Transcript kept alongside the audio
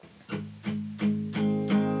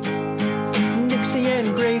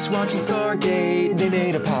and Grace watching Stargate. They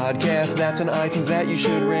made a podcast that's on iTunes that you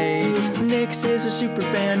should rate. Nix is a super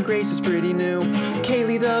fan, Grace is pretty new.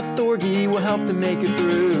 Kaylee the Thorgy will help them make it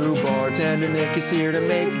through. Bartender Nick is here to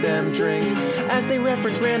make them drinks as they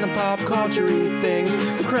reference random pop culture-y things.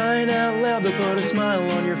 Crying out loud, they'll put a smile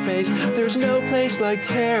on your face. There's no place like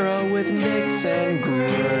Tara with Nix and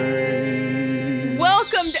Grace.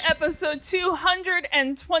 Welcome to episode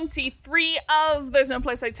 223 of There's No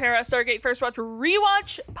Place Like Tara, Stargate First Watch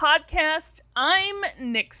Rewatch podcast. I'm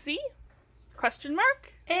Nixie, ?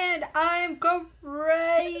 And I'm Grace.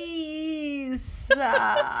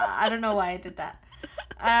 I don't know why I did that.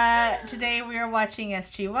 Today we are watching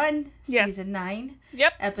SG-1, Season 9.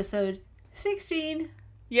 Yep. Episode 16.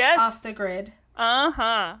 Yes. Off the Grid.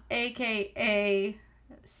 Uh-huh. AKA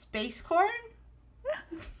Space Corn?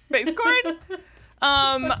 Space Corn?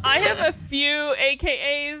 I have a few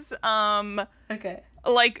AKAs. Okay.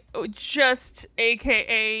 Like, just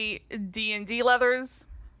AKA D&D leathers.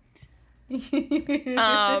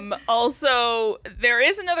 Also, there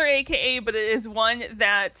is another AKA, but it is one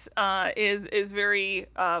that is very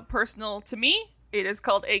personal to me. It is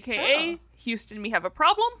called AKA Houston, We Have a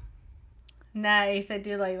Problem. Nice, I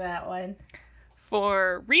do like that one.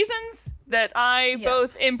 For reasons that I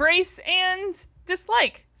both embrace and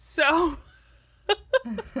dislike. So...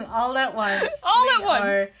 All at once.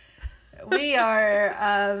 We are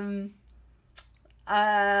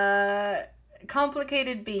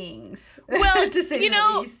complicated beings. Well, to say you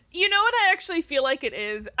know what I actually feel like it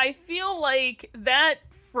is? I feel like that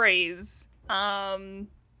phrase,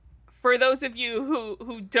 for those of you who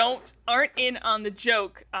aren't in on the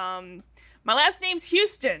joke, my last name's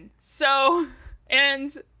Houston, so,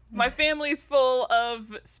 and my family's full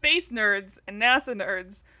of space nerds and NASA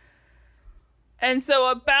nerds. And so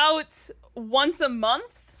about once a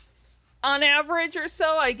month, on average or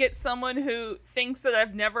so, I get someone who thinks that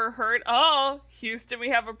I've never heard, Houston, we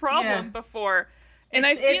have a problem before. And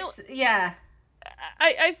I feel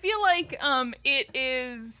like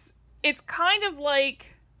it's kind of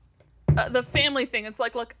like the family thing. It's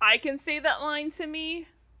like, look, I can say that line to me.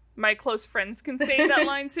 My close friends can say that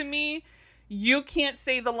line to me. You can't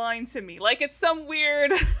say the line to me. Like, it's some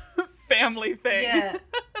weird family thing. Yeah.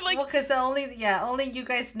 Like, well, because only you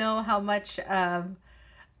guys know how much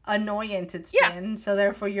annoyance it's been, so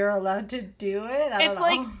therefore you're allowed to do it. I don't know.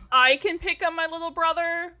 Like, I can pick on my little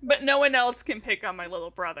brother, but no one else can pick on my little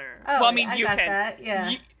brother. Oh, well, I mean, you got can. That,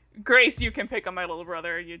 yeah. Grace, you can pick on my little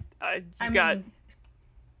brother. You got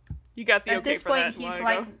the okay for that. At this point, he's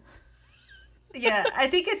like... Yeah, I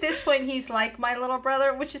think at this point he's like my little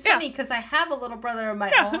brother, which is funny because I have a little brother of my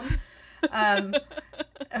own,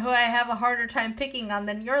 who I have a harder time picking on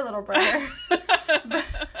than your little brother.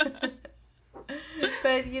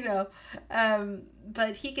 but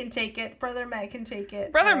but he can take it. Brother Matt can take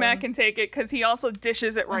it. Matt can take it because he also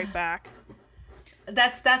dishes it right back.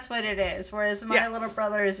 That's what it is. Whereas my little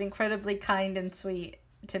brother is incredibly kind and sweet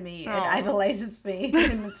to me and idolizes me,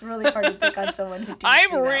 and it's really hard to pick on someone who.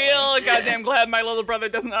 I'm real goddamn glad my little brother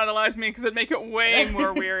doesn't idolize me because it'd make it way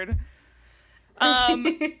more weird.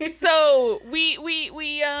 So we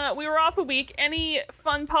were off a week. Any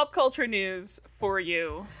fun pop culture news for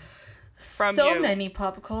you? Many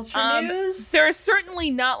pop culture news. There's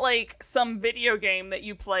certainly not like some video game that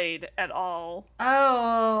you played at all.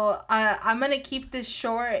 I'm gonna keep this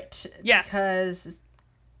short. Yes. Because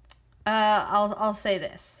I'll say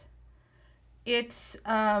this. It's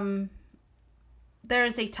there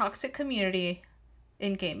is a toxic community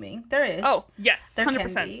in gaming. There is. Oh, yes. There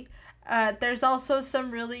 100%. can be. There's also some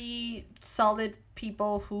really solid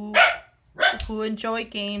people who enjoy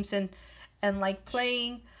games and like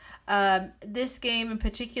playing. This game in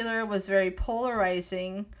particular was very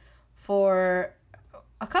polarizing for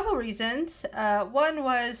a couple reasons. One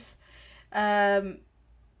was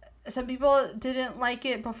some people didn't like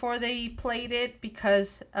it before they played it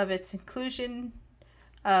because of its inclusion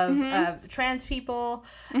of trans people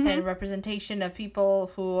and representation of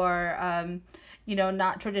people who are,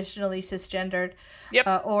 not traditionally cisgendered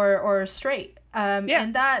or straight.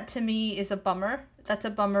 And that, to me, is a bummer. That's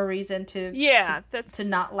a bummer reason to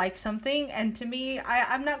not like something. And to me,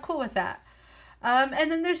 I'm not cool with that.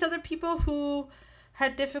 And then there's other people who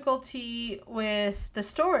had difficulty with the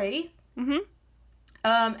story. Mm-hmm.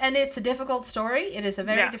 And it's a difficult story. It is a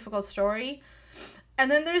very difficult story. And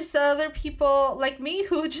then there's other people like me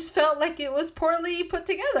who just felt like it was poorly put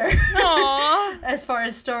together. Aww. As far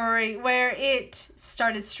as story, where it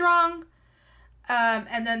started strong.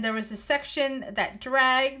 And then there was a section that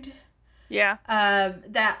dragged. Yeah.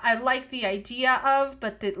 That I like the idea of,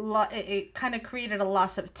 but it kind of created a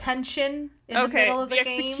loss of tension in the middle of the game. The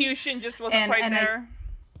execution just wasn't quite there.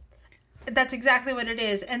 That's exactly what it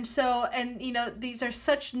is. And so, these are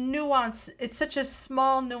such nuance. It's such a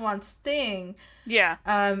small nuanced thing. Yeah.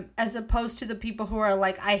 As opposed to the people who are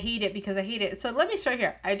like, I hate it because I hate it. So let me start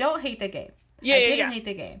here. I don't hate the game. I didn't hate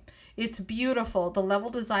the game. It's beautiful. The level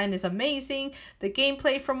design is amazing. The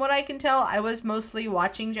gameplay, from what I can tell, I was mostly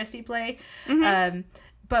watching Jesse play. Mm-hmm.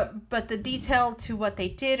 But the detail to what they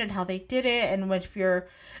did and how they did it, and if you're,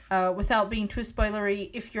 without being too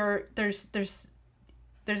spoilery, if you're there's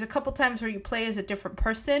a couple times where you play as a different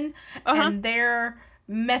person, and their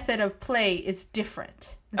method of play is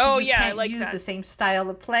different. So you can't use the same style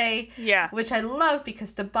of play. Yeah. Which I love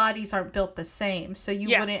because the bodies aren't built the same, so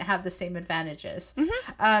you wouldn't have the same advantages.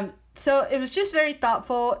 Mm-hmm. So it was just very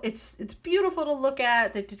thoughtful. It's beautiful to look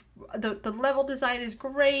at. The level design is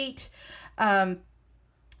great. There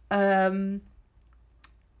was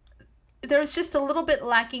just a little bit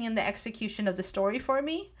lacking in the execution of the story for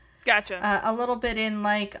me. Gotcha. A little bit in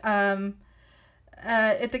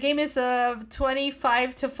if the game is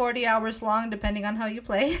 25 to 40 hours long, depending on how you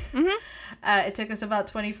play. Mm-hmm. It took us about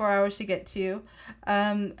 24 hours to get to.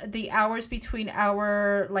 The hours between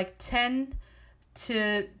hour 10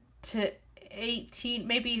 to 18,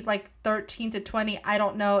 maybe 13 to 20, I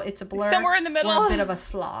don't know. It's a blur. Somewhere in the middle. Or a bit of a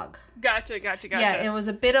slog. Gotcha. Yeah, it was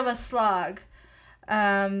a bit of a slog.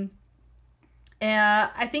 I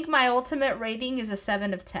think my ultimate rating is a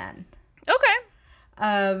 7 of 10. Okay.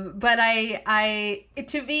 But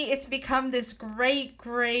to me, it's become this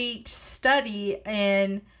great study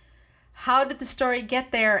in how did the story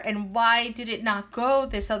get there and why did it not go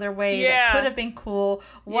this other way that could have been cool?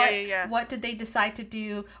 What did they decide to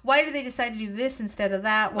do? Why did they decide to do this instead of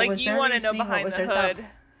that? What was you want to know behind the hood.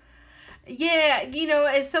 Yeah,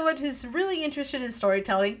 as someone who's really interested in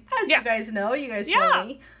storytelling, as you guys know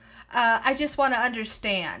me, I just want to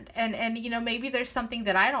understand. And maybe there's something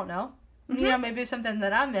that I don't know. Mm-hmm. Maybe something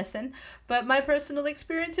that I'm missing. But my personal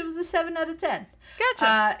experience, it was a 7 out of 10.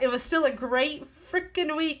 Gotcha. It was still a great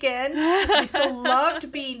freaking weekend. We still loved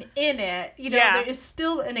being in it. There is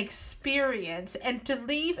still an experience. And to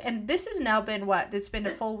leave, and this has now been it's been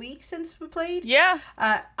a full week since we played? Yeah.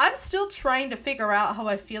 I'm still trying to figure out how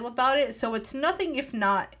I feel about it. So it's nothing if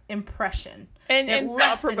not impression. And left an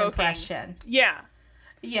thought-provoking. impression. Yeah.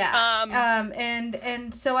 Yeah.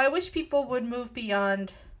 And so I wish people would move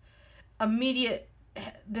beyond immediate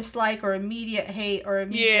dislike or immediate hate or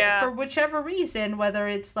immediate for whichever reason, whether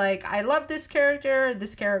it's I love this character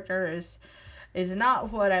is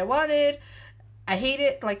not what I wanted, I hate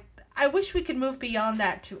it. I wish we could move beyond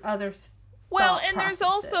that to other there's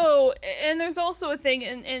also a thing,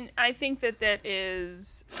 and I think that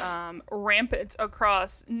is rampant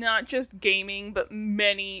across not just gaming but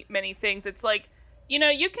many things. It's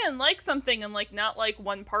you can like something and not like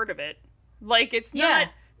one part of it. It's not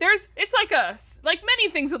it's like many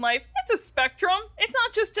things in life, it's a spectrum. It's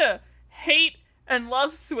not just a hate and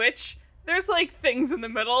love switch. There's things in the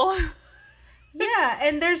middle. Yeah,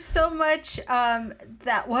 and there's so much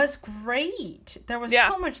that was great. There was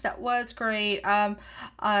so much that was great. Yeah,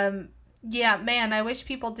 man, I wish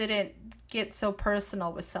people didn't get so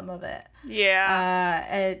personal with some of it.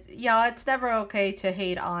 Yeah. It's never okay to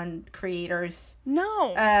hate on creators.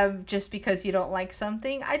 No. Just because you don't like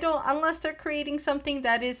something. Unless they're creating something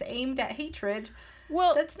that is aimed at hatred.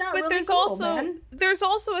 Well, that's not but really there's cool, also, man. There's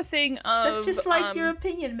also a thing of... That's just your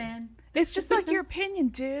opinion, man. It's just your opinion,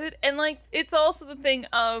 dude. And it's also the thing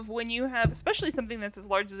of when you have, especially something that's as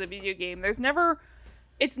large as a video game, it's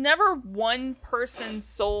never one person's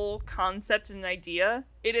sole concept and idea.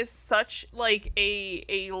 It is such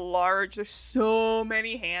a large, there's so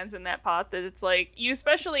many hands in that pot that it's you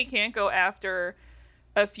especially can't go after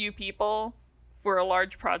a few people for a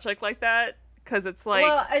large project like that, because it's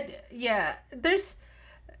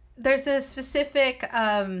there's a specific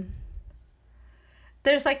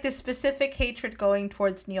there's this specific hatred going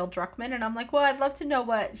towards Neil Druckmann, and I'm I'd love to know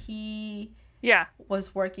what he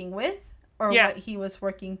was working with, or what he was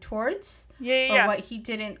working towards, or what he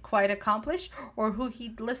didn't quite accomplish, or who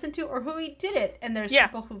he listened to, or who he didn't. And there's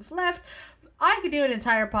people who've left. I could do an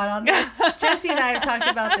entire pod on this. Jesse and I have talked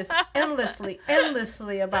about this endlessly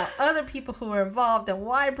about other people who were involved and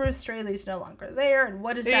why Bruce Straley's no longer there and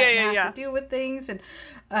what does that have to do with things. And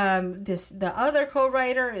the other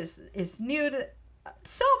co-writer is new to...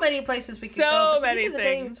 So many places we could go. So many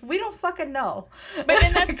things. We don't fucking know. But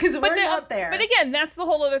that's because we're not there. But again, that's the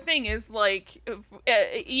whole other thing is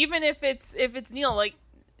even if it's Neil,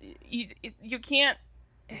 you can't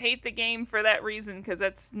hate the game for that reason, because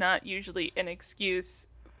that's not usually an excuse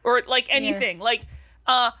or like anything. Like,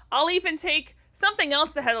 I'll even take something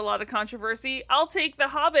else that had a lot of controversy. I'll take the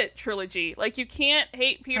Hobbit trilogy. Like, you can't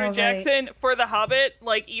hate Peter Jackson for the Hobbit,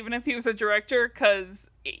 like, even if he was a director, because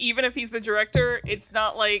even if he's the director, it's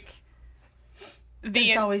not like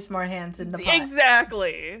there's always more hands in the pot.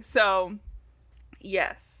 Exactly. So,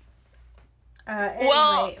 yes.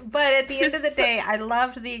 Anyway, but at the end of the day, I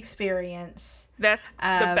loved the experience. That's the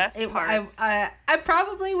best part. I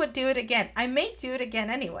probably would do it again. I may do it again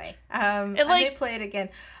anyway. I may play it again.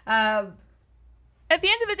 At the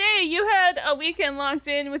end of the day, you had a weekend locked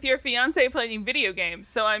in with your fiance playing video games.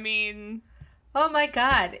 So, I mean... Oh my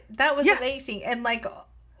god. That was amazing. And, like,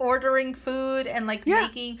 ordering food and, like,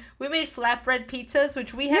 making... We made flatbread pizzas,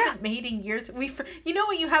 which we haven't made in years. You know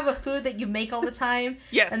when you have a food that you make all the time?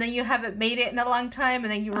 Yes. And then you haven't made it in a long time,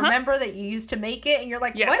 and then you remember that you used to make it, and you're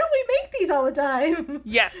like, why don't we make these all the time?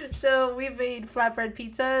 Yes. So we made flatbread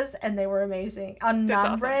pizzas, and they were amazing. On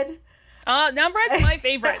naan bread. Naan bread's my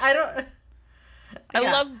favorite. I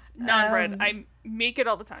love naan bread. I make it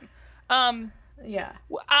all the time.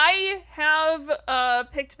 I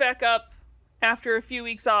have picked back up after a few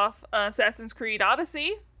weeks off Assassin's Creed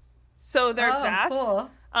Odyssey. So there's that. Cool.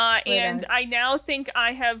 And I now think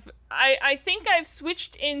I think I've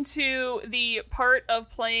switched into the part of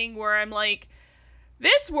playing where I'm like,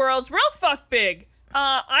 this world's real fuck big.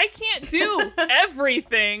 I can't do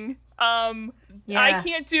everything. I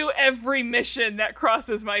can't do every mission that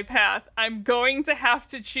crosses my path. I'm going to have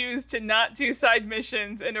to choose to not do side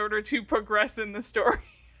missions in order to progress in the story.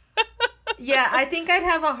 Yeah, I think I'd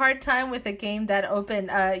have a hard time with a game that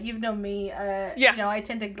you know me. You know, I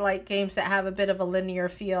tend to like games that have a bit of a linear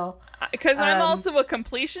feel. Because I'm also a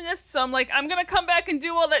completionist, so I'm like, I'm going to come back and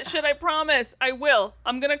do all that shit, I promise. I will.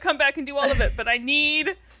 I'm going to come back and do all of it, but I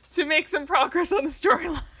need to make some progress on the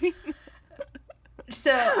storyline.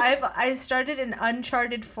 So I started an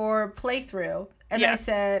Uncharted 4 playthrough, and I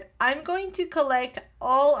said, I'm going to collect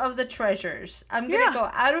all of the treasures. I'm going to go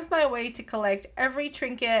out of my way to collect every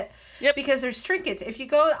trinket, because there's trinkets. If you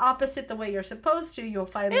go opposite the way you're supposed to, you'll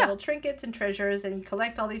find little trinkets and treasures, and you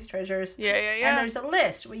collect all these treasures. And there's a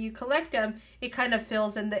list. When you collect them, it kind of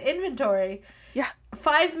fills in the inventory.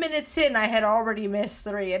 5 minutes in, I had already missed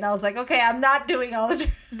 3, and I was like, okay, I'm not doing all the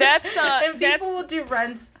That's and people will do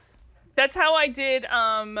runs. That's how I did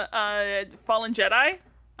Fallen Jedi.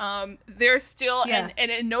 There's still, and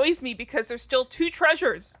it annoys me because there's still 2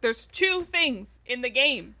 treasures. There's 2 things in the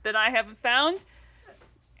game that I haven't found,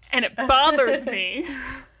 and it bothers me.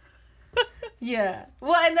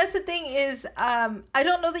 Well, and that's the thing is, I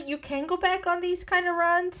don't know that you can go back on these kind of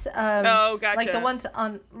runs. Gotcha. Like the ones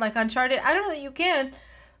on, like, Uncharted. I don't know that you can.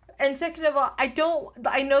 And second of all, I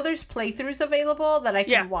know there's playthroughs available that I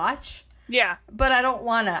can watch. But I don't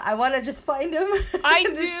want to. I want to just find them. I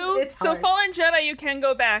do. It's so Fallen Jedi, you can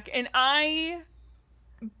go back. And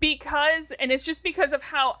it's just because of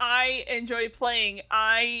how I enjoy playing.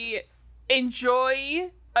 I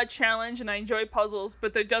enjoy a challenge and I enjoy puzzles,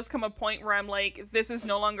 but there does come a point where I'm like, this is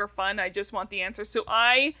no longer fun. I just want the answer. So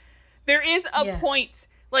there is a point.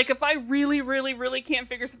 Like, if I really, really, really can't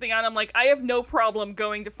figure something out, I'm like, I have no problem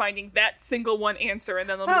going to finding that single one answer, and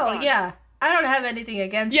then they'll move on. I don't have anything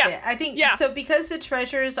against it. I think so, because the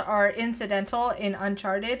treasures are incidental in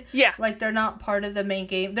Uncharted. Like, they're not part of the main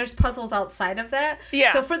game. There's puzzles outside of that.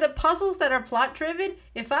 So for the puzzles that are plot driven,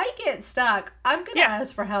 if I get stuck, I'm gonna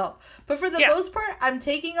ask for help. But for the most part, I'm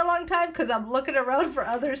taking a long time because I'm looking around for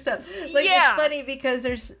other stuff. Like, it's funny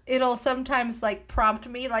because it'll sometimes like prompt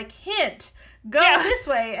me like, hint, go this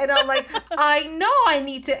way, and I'm like, I know I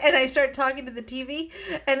need to, and I start talking to the TV,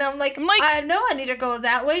 and I'm like, I know I need to go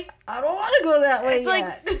that way. I don't want to go that way. It's like,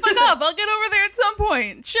 fuck off! I'll get over there at some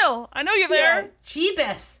point. Chill. I know you're there.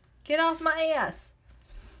 Jeebus, get off my ass.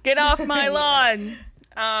 Get off my lawn.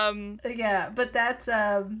 But that's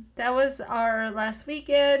that was our last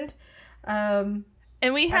weekend.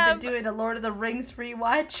 And I've been doing a Lord of the Rings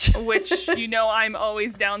rewatch. Which, you know, I'm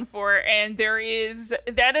always down for. And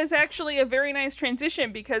that is actually a very nice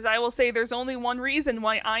transition, because I will say there's only one reason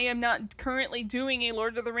why I am not currently doing a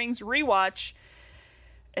Lord of the Rings rewatch.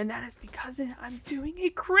 And that is because I'm doing a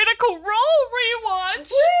Critical Role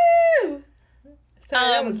rewatch. Woo! Sorry,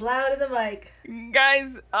 that was loud in the mic.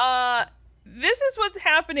 Guys, this is what's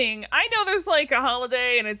happening. I know there's like a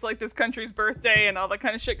holiday and it's like this country's birthday and all that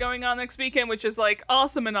kind of shit going on next weekend, which is like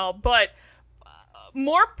awesome and all, but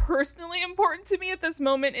more personally important to me at this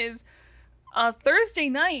moment is Thursday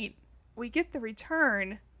night we get the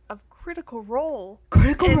return of Critical Role.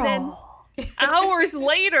 Then hours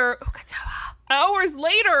later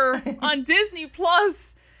on Disney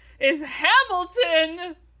Plus is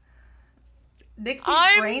Hamilton. Nixie's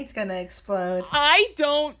brain's gonna explode. I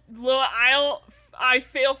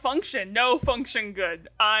fail function. No function good.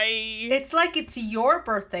 It's like it's your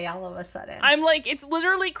birthday all of a sudden. I'm like, it's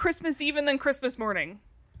literally Christmas Eve and then Christmas morning.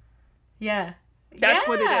 Yeah. That's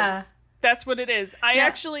what it is. That's what it is. I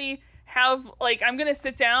actually have, like, I'm gonna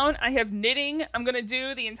sit down, I have knitting, I'm gonna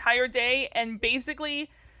do the entire day, and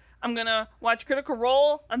basically, I'm gonna watch Critical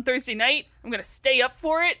Role on Thursday night, I'm gonna stay up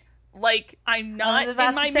for it, like, I'm not in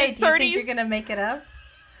my mid-30s. Do you think you're gonna make it up?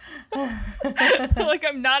 Like,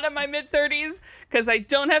 I'm not in my mid-30s, because I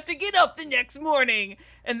don't have to get up the next morning.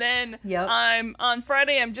 And then, on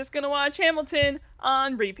Friday, I'm just gonna watch Hamilton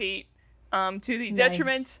on repeat, to the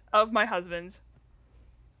detriment of my husband's.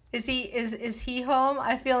 Is he home?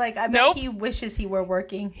 I feel like bet he wishes he were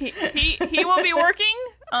working. He will be working,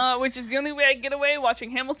 which is the only way I can get away,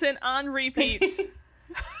 watching Hamilton on repeat.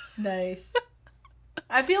 Nice.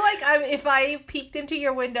 I feel like if I peeked into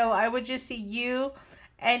your window, I would just see you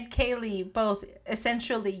and Kaylee both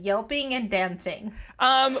essentially yelping and dancing.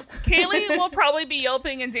 Kaylee will probably be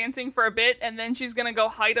yelping and dancing for a bit, and then she's gonna go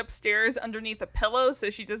hide upstairs underneath a pillow so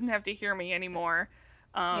she doesn't have to hear me anymore.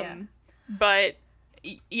 But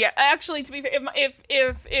yeah, actually, to be fair,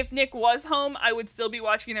 if Nick was home, I would still be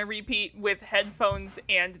watching a repeat with headphones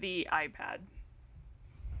and the iPad.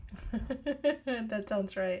 That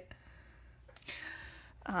sounds right.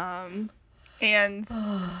 And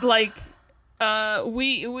like,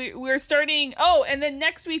 we're starting. Oh, and then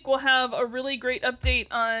next week we'll have a really great update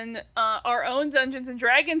on our own Dungeons and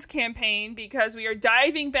Dragons campaign, because we are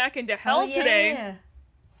diving back into hell today.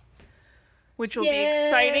 Which will be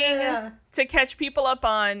exciting to catch people up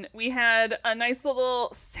on. We had a nice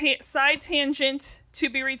little side tangent,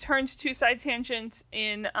 to be returned to side tangent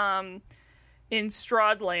in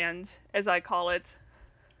Strahdland, as I call it.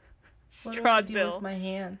 What do I do with my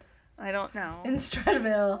hand? I don't know. In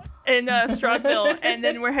Strahdville. In Strahdville. And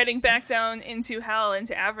then we're heading back down into hell,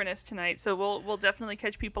 into Avernus tonight. So we'll definitely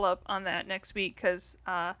catch people up on that next week, because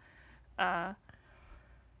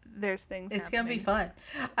there's things it's happening. Gonna be fun.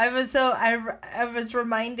 I was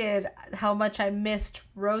reminded how much I missed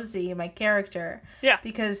Rosie, my character,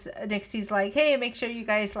 because Nixie's like, hey, make sure you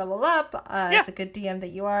guys level up, it's a good DM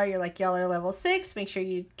that you are, you're like, y'all are level 6, make sure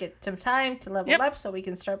you get some time to level up so we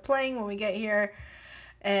can start playing when we get here.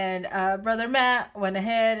 And brother Matt went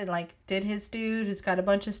ahead and like did his dude, who's got a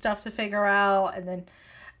bunch of stuff to figure out. And then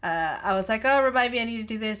I was like, oh, remind me I need to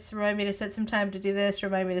do this, remind me to set some time to do this,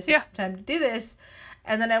 remind me to set some time to do this.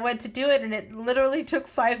 And then I went to do it, and it literally took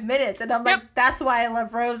 5 minutes. And I'm like, that's why I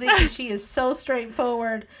love Rosie, because she is so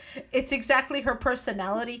straightforward. It's exactly her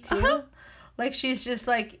personality, too. Like, she's just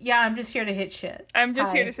like, yeah, I'm just here to hit shit. I'm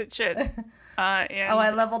just here to hit shit. And I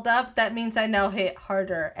leveled up? That means I now hit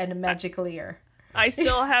harder and magicalier. we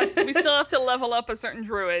still have to level up a certain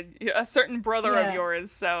druid, a certain brother of yours,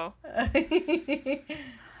 so.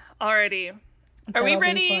 Alrighty. Are we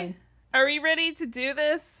ready? Are we ready to do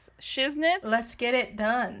this, shiznit? Let's get it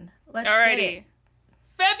done. Let's Alrighty. get it.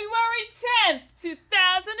 February 10th,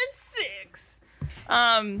 2006.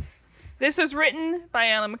 This was written by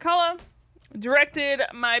Alan McCullough, directed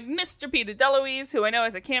by Mr. Peter DeLuise, who I know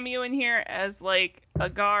has a cameo in here as, like, a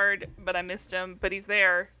guard, but I missed him. But he's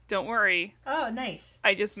there. Don't worry. Oh, nice.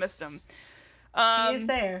 I just missed him. He is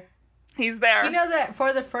there. He's there. You know that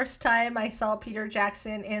for the first time I saw Peter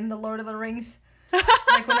Jackson in The Lord of the Rings?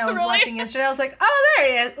 Like when I was watching yesterday, I was like, oh,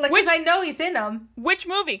 there he is. Like, because I know he's in them. Which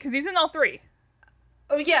movie? Because he's in all three.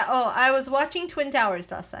 Oh, yeah. Oh, I was watching Twin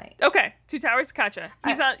Towers last night. Okay. Two Towers, gotcha.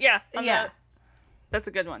 He's that's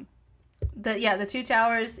a good one. The Two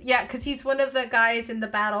Towers. Yeah, because he's one of the guys in the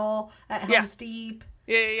battle at Helm's Deep.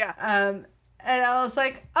 Yeah. And I was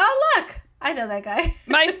like, oh, look. I know that guy.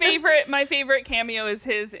 my favorite cameo is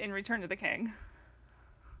his in Return of the King.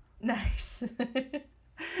 Nice.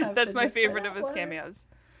 That's my favorite of his cameos.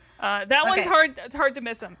 That one's hard. It's hard to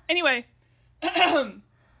miss him. Anyway,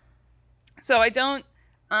 so I don't.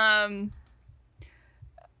 I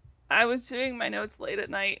was doing my notes late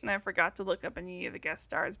at night, and I forgot to look up any of the guest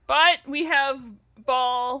stars. But we have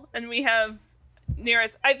Ball and we have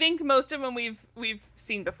Nearest. I think most of them we've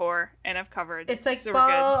seen before and have covered. It's like so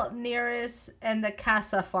Ball, Nearest, and the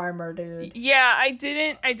Casa farmer dude. Yeah, I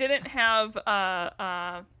didn't have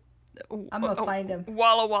I'm gonna find him.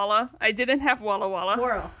 Walla Walla. I didn't have Walla Walla.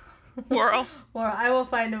 Whirl. I will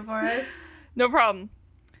find him for us. No problem.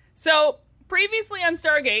 So, previously on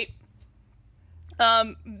Stargate,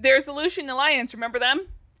 there's the Lucian Alliance, remember them?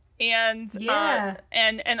 And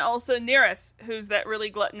and also Nearest, who's that really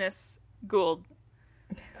gluttonous Gould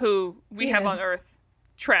who we have on Earth.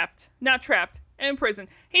 Not trapped, in prison.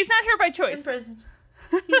 He's not here by choice. In prison.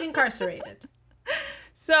 He's incarcerated.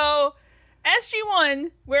 So,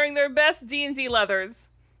 SG-1, wearing their best D&D leathers,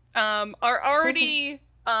 are already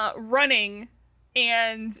running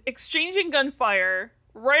and exchanging gunfire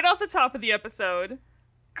right off the top of the episode.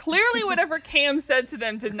 Clearly, whatever Cam said to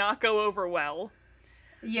them did not go over well.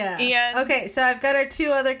 Yeah. And okay, so I've got our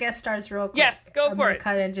 2 other guest stars real quick. Yes, go I'm for gonna it.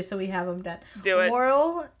 Cut in just so we have them done. Do it.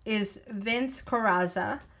 Worrell is Vince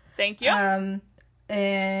Carrazza. Thank you.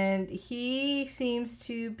 And he seems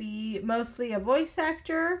to be mostly a voice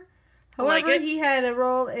actor. However, Like it. he had a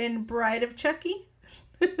role in Bride of Chucky.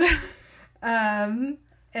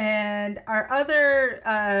 And our other,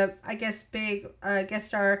 I guess, big guest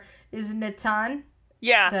star is Natan.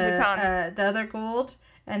 Yeah, Natan. The other Gould.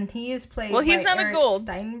 And he is played he's by not Eric a Gould.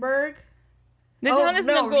 Steinberg. Natan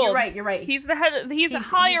isn't a Gould. You're right. He's the head. He's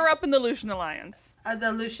higher up in the Lucian Alliance.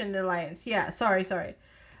 The Lucian Alliance. Yeah, sorry.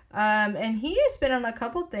 And he has been on a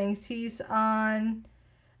couple things. He's on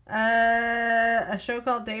a show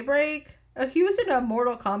called Daybreak. Oh, he was in a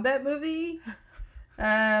Mortal Kombat movie.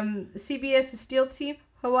 CBS Steel Team,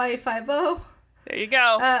 Hawaii Five-0. There you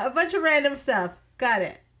go. A bunch of random stuff. Got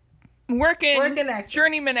it. Working actor.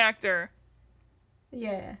 Journeyman actor.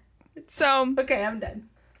 Yeah. So okay, I'm done.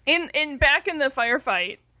 In back in the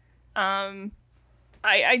firefight,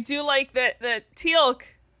 I do like that Teal'c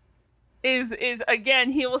is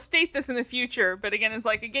again, he will state this in the future, but again is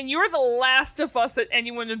like, again, you're the last of us that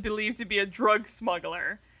anyone would believe to be a drug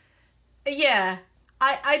smuggler. Yeah.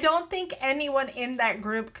 I don't think anyone in that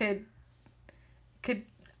group could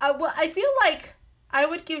well, I feel like I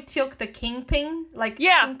would give Teal'c the Kingpin,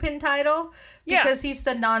 Kingpin title, because he's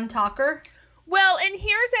the non-talker. Well, and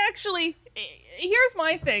here's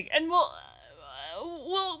my thing, and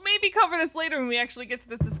we'll maybe cover this later when we actually get to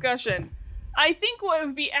this discussion. I think what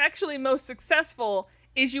would be actually most successful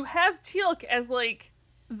is you have Teal'c as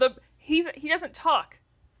he doesn't talk.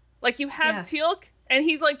 Like, you have Teal'c and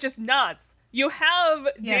he just nods. You have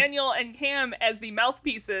Daniel and Cam as the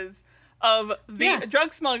mouthpieces of the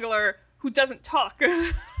drug smuggler who doesn't talk.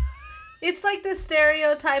 It's like the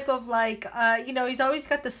stereotype of he's always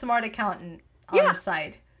got the smart accountant on the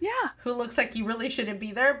side. Yeah. Who looks like he really shouldn't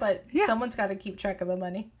be there, but someone's got to keep track of the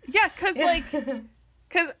money. Yeah, because I'll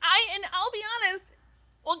be honest,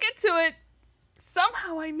 we'll get to it,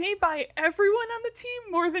 somehow I may buy everyone on the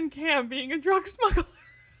team more than Cam being a drug smuggler.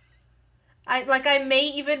 I may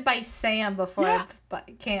even buy Sam before I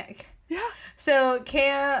can't. Yeah. So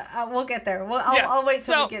Cam, we'll get there. I'll wait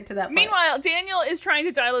till we get to that part. Meanwhile, Daniel is trying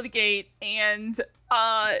to dial the gate, and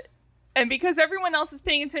because everyone else is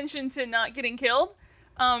paying attention to not getting killed,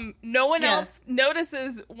 no one else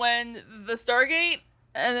notices when the Stargate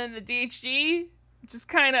and then the DHG just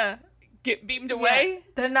kind of get beamed away.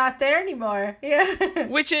 They're not there anymore. Yeah.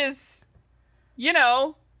 Which is,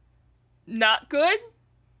 not good.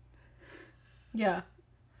 Yeah.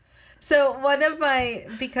 So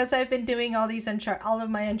because I've been doing all of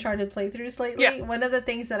my Uncharted playthroughs lately, one of the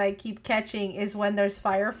things that I keep catching is when there's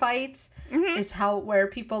firefights, is where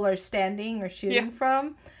people are standing or shooting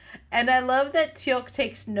from. And I love that Teal'c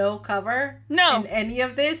takes no cover in any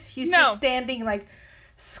of this. He's just standing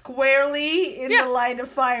squarely in the line of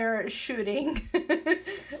fire shooting.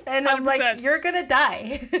 And 100%. I'm like, you're gonna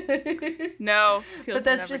die. No. But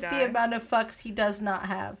that's just the amount of fucks he does not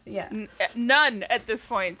have. Yeah. None at this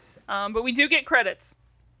point. But we do get credits.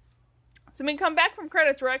 So when we come back from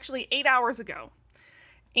credits, we're actually 8 hours ago.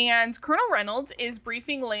 And Colonel Reynolds is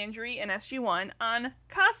briefing Landry and SG-1 on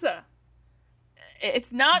Casa.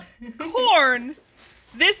 It's not corn.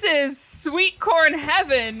 This is sweet corn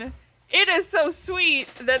heaven. It is so sweet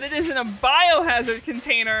that it is in a biohazard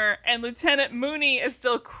container, and Lieutenant Mooney is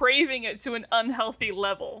still craving it to an unhealthy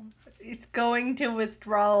level. He's going to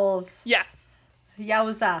withdrawals. Yes.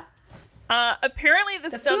 Yowza. Apparently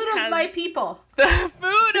the stuff food has... of my people. The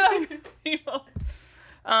food of people.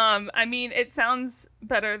 I mean, it sounds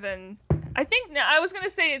better than... I was going to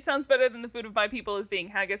say it sounds better than the food of my people is being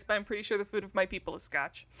haggis, but I'm pretty sure the food of my people is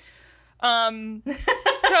scotch. So...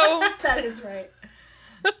 That is right.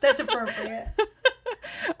 That's appropriate.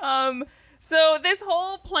 So this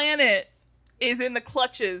whole planet is in the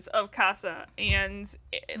clutches of Casa, and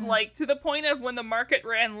to the point of when the market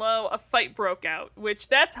ran low, a fight broke out, which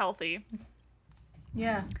that's healthy.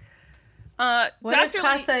 Yeah. What if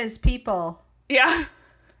Casa is people? Yeah.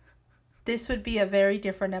 This would be a very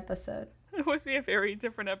different episode. It would be a very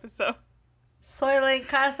different episode. Soylent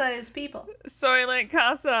Casa is people. Soylent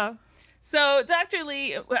Casa. So, Dr.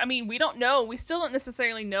 Lee, I mean, we don't know. We still don't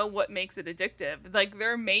necessarily know what makes it addictive.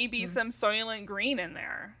 There may be some Soylent Green in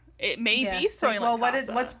there. It may be Soylent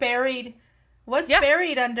Casa. What's buried? What's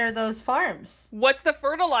buried under those farms? What's the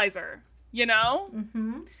fertilizer?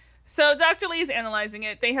 Mm-hmm. So Dr. Lee is analyzing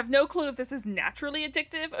it. They have no clue if this is naturally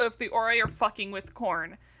addictive or if the Ori are fucking with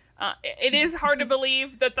corn. It is hard to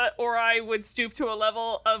believe that the Ori would stoop to a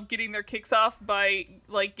level of getting their kicks off by,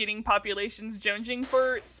 like, getting populations jonesing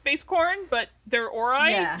for space corn, but they're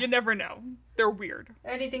Ori, you never know. They're weird.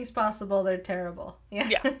 Anything's possible, they're terrible.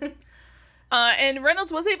 Yeah. And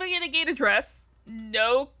Reynolds was able to get a gate address.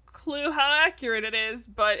 No clue how accurate it is,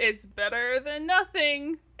 but it's better than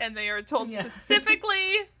nothing. And they are told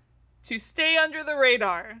specifically to stay under the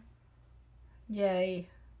radar. Yay.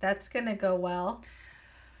 That's gonna go well.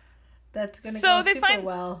 That's gonna go super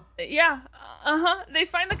well. Yeah. They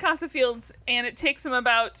find the Casa fields, and it takes them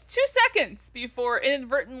about 2 seconds before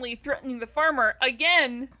inadvertently threatening the farmer.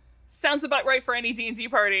 Again, sounds about right for any D&D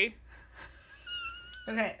party.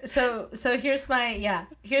 Okay, so here's my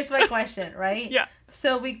question, right? Yeah.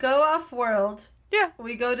 So we go off world. Yeah.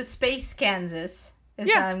 We go to Space Kansas,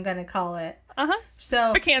 is how I'm gonna call it.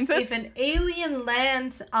 So Kansas. If an alien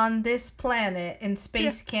lands on this planet in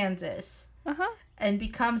Space Kansas and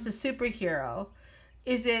becomes a superhero,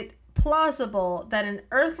 is it plausible that an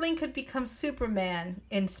Earthling could become Superman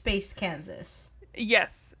in Space Kansas?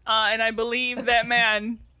 Yes. And I believe that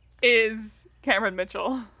man is Cameron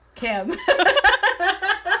Mitchell. Cam.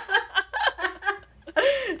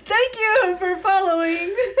 Thank you for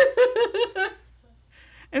following.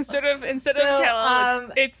 Instead of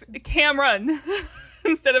Kal-El, it's Cameron.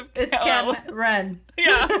 Instead of it's Kal-El. Cameron.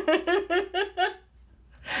 Yeah.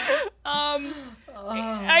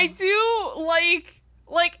 I do like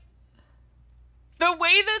the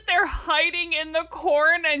way that they're hiding in the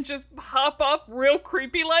corn and just pop up real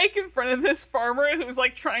creepy like in front of this farmer who's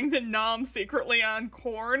like trying to nom secretly on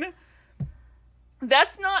corn.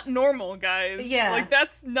 That's not normal, guys. Yeah. Like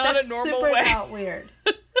that's not a normal way. That's super not weird.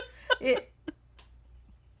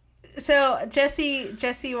 So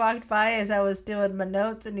Jesse walked by as I was doing my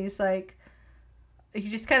notes, and he's like, he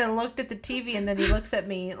just kind of looked at the TV, and then he looks at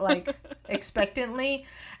me like expectantly,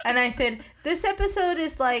 and I said, "This episode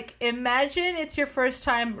is like, imagine it's your first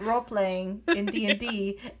time role playing in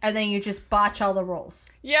D&D, and then you just botch all the rolls."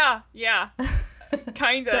 Yeah,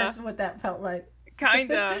 kinda. That's what that felt like.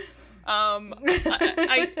 Kinda.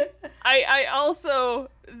 I also,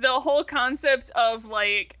 the whole concept of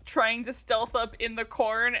like trying to stealth up in the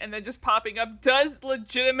corn and then just popping up does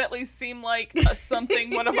legitimately seem like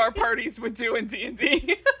something one of our parties would do in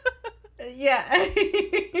D&D. Yeah.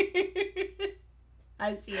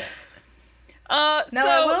 I see it. Now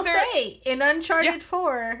I will say, in Uncharted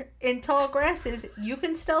 4, in tall grasses, you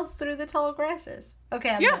can stealth through the tall grasses. Okay,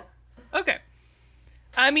 I'm done. Okay.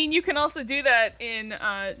 I mean, you can also do that in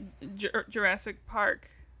Jurassic Park.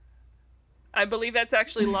 I believe that's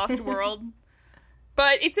actually Lost World.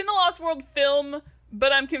 But it's in the Lost World film,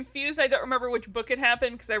 but I'm confused. I don't remember which book it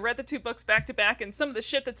happened, because I read the 2 books back to back, and some of the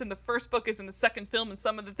shit that's in the first book is in the second film, and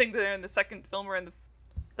some of the things that are in the second film are in the...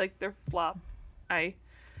 Like, they're flopped.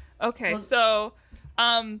 So,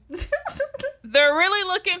 they're really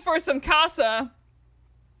looking for some casa,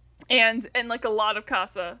 and like a lot of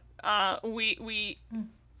casa. We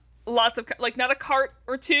lots of, like, not a cart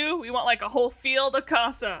or 2, we want like a whole field of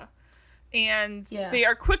casa. And they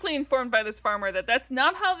are quickly informed by this farmer that that's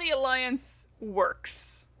not how the Alliance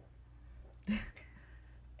works.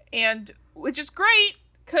 And which is great,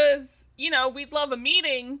 because, you know, we'd love a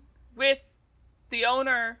meeting with the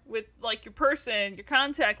owner, with like your person, your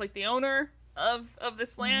contact, like the owner of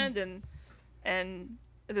this land, and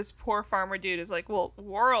this poor farmer dude is like, well,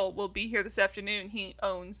 Worrell will be here this afternoon. He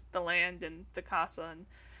owns the land and the casa and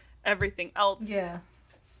everything else. Yeah.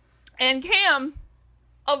 And Cam,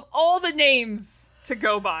 of all the names to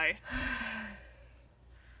go by,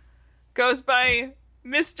 goes by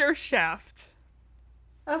Mr. Shaft.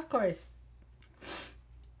 Of course.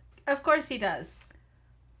 Of course he does.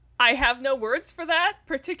 I have no words for that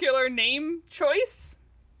particular name choice.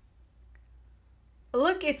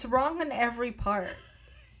 Look, it's wrong on every part.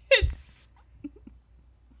 It's...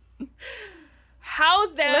 How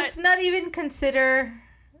that... Let's not even consider...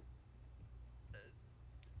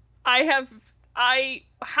 How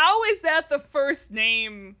is that the first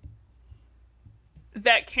name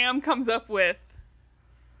that Cam comes up with?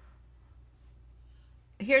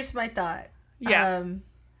 Here's my thought. Yeah.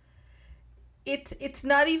 It's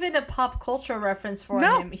not even a pop culture reference for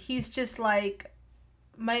him. He's just like,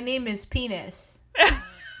 my name is Penis.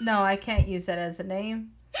 No, I can't use that as a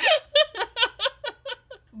name.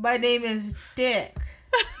 My name is Dick.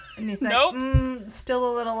 And he's like, still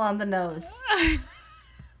a little on the nose.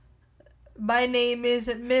 My name is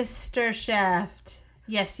Mr. Shaft.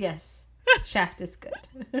 Yes. Shaft is good.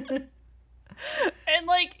 And And,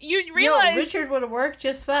 like, you realize... Richard would have worked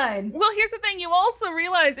just fine. Well, here's the thing. You also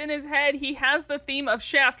realize in his head he has the theme of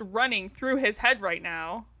Shaft running through his head right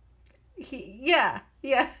now. Yeah.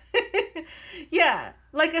 Yeah.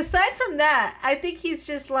 Like, aside from that, I think he's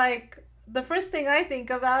just like, the first thing I think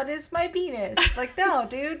about is my penis. Like, no,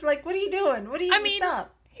 dude. Like, what are you doing? What are you doing?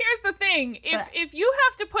 Stop. Here's the thing. If you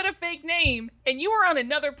have to put a fake name and you are on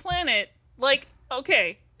another planet, like,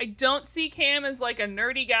 okay, I don't see Cam as, like, a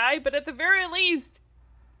nerdy guy, but at the very least,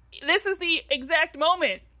 this is the exact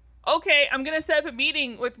moment. Okay, I'm gonna set up a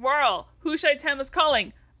meeting with Whirl. Who should I tell him is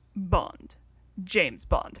calling? Bond. James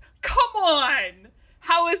Bond. Come on!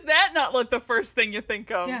 How is that not, like, the first thing you think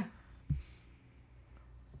of? Yeah.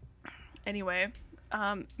 Anyway,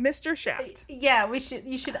 Mr. Shaft. Yeah,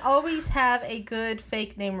 you should always have a good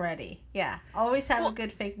fake name ready. Yeah, always have a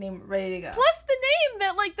good fake name ready to go. Plus the name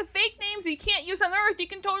that, like, the fake names you can't use on Earth, you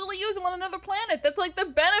can totally use them on another planet. That's, like, the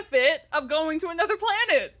benefit of going to another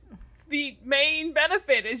planet. It's the main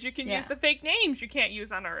benefit is you can use the fake names you can't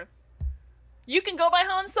use on Earth. You can go by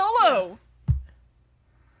Han Solo. Yeah.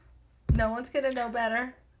 No one's gonna know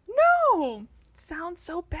better. No! It sounds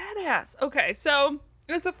so badass. Okay, so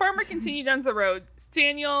as the farmer continued down the road,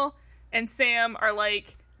 Daniel and Sam are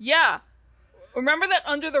like, yeah, remember that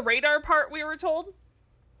under the radar part we were told?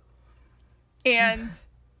 And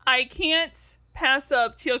I can't pass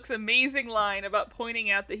up Teal'c's amazing line about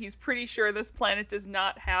pointing out that he's pretty sure this planet does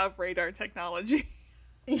not have radar technology.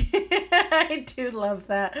 I do love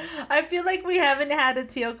that. I feel like we haven't had a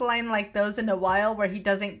Teal'c line like those in a while where he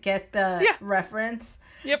doesn't get the reference.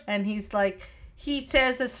 Yep. And he's like, he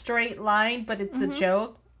says a straight line, but it's a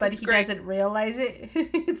joke, but he doesn't realize it.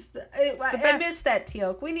 I miss that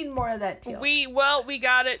Teal'c. We need more of that Teal'c. We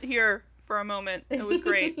got it here for a moment. It was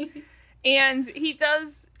great. And he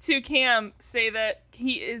does, to Cam, say that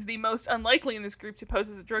he is the most unlikely in this group to pose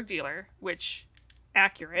as a drug dealer, which,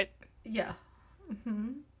 accurate. Yeah. Mm-hmm.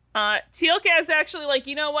 Teal'c is actually like,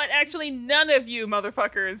 you know what? Actually, none of you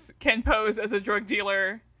motherfuckers can pose as a drug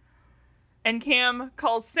dealer. And Cam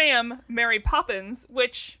calls Sam Mary Poppins,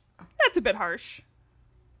 which, that's a bit harsh.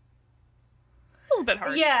 A little bit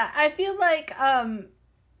harsh. Yeah, I feel like,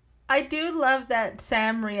 I do love that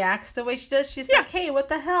Sam reacts the way she does. She's like, hey, what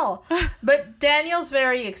the hell? But Daniel's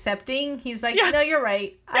very accepting. He's like, no, you're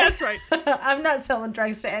right. That's right. I'm not selling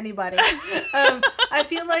drugs to anybody. I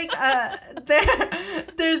feel like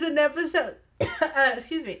there's an episode,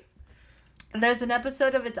 excuse me. There's an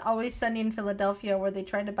episode of It's Always Sunny in Philadelphia where they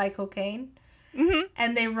try to buy cocaine. Mm-hmm.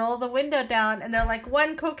 And they roll the window down and they're like,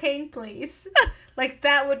 1 cocaine, please. Like,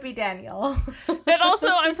 that would be Daniel. That also,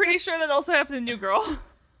 I'm pretty sure that also happened in New Girl.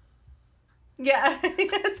 Yeah,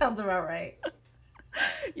 that sounds about right.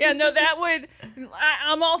 Yeah, no, that would...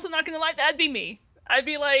 I'm also not going to lie, that'd be me. I'd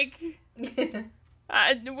be like...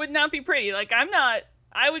 it would not be pretty. Like, I'm not...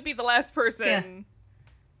 I would be the last person...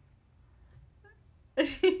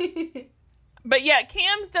 Yeah. But yeah,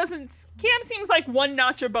 Cam seems like one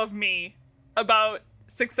notch above me about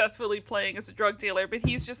successfully playing as a drug dealer, but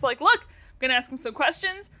he's just like, look, I'm gonna ask him some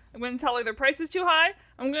questions, I'm gonna tell her their price is too high,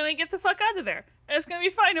 I'm gonna get the fuck out of there, and it's gonna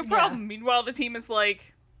be fine, no problem. Meanwhile, the team is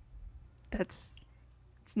like, it's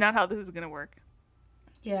not how this is gonna work.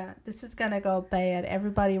 Yeah, this is gonna go bad.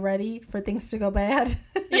 Everybody ready for things to go bad?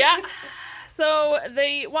 Yeah. So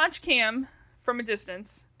they watch Cam from a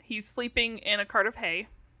distance. He's sleeping in a cart of hay.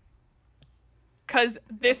 Because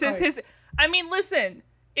this is his... I mean, listen,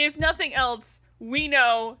 if nothing else, we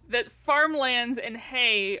know that farmlands and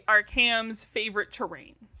hay are Cam's favorite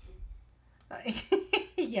terrain.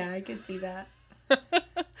 Yeah, I can see that.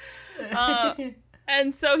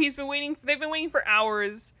 And so they've been waiting for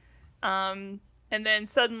hours, and then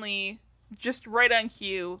suddenly, just right on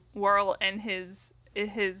cue, Whirl and his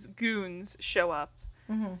goons show up.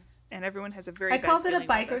 Mm-hmm. And everyone has a very bad called it a feeling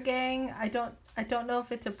biker gang. I don't know if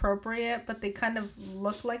it's appropriate, but they kind of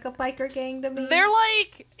look like a biker gang to me. They're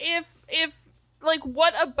like if like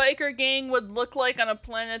what a biker gang would look like on a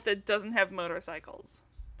planet that doesn't have motorcycles.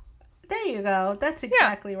 There you go. That's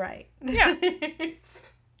exactly right. Yeah.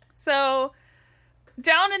 So,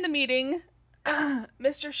 down in the meeting,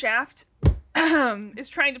 Mr. Shaft is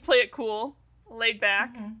trying to play it cool, laid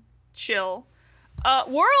back, chill.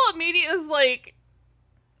 Whirl immediately is like,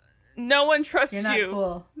 no one trusts you. You're not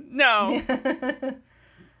cool. No.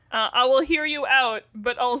 I will hear you out,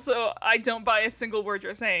 but also I don't buy a single word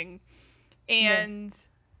you're saying. And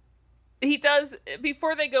he does,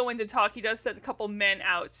 before they go in to talk, he does set a couple men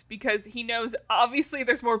out because he knows obviously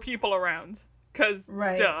there's more people around. Because,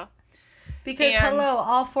 duh. Because, hello,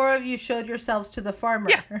 all 4 of you showed yourselves to the farmer.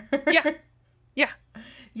 Yeah.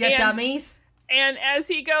 You dummies. And as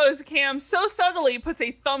he goes, Cam so subtly puts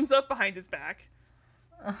a thumbs up behind his back.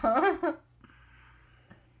 Uh-huh.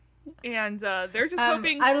 And they're just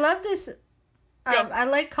hoping. I love this. I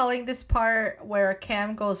like calling this part where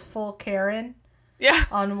Cam goes full Karen. Yeah.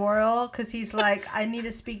 On Worrell, because he's like, I need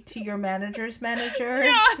to speak to your manager's manager.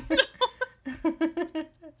 Yeah.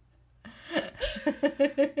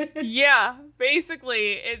 Yeah,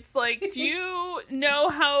 basically, it's like, do you know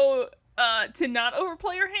how to not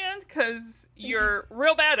overplay your hand? Because you're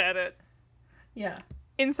real bad at it. Yeah.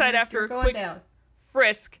 Inside, after a quick down.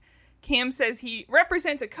 frisk, Cam says he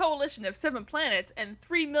represents a coalition of 7 planets and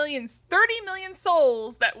 30 million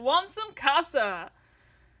souls that want some casa.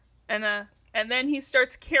 And then he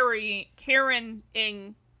starts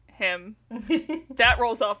Karen-ing him. That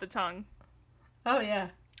rolls off the tongue. Oh, yeah.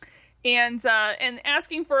 And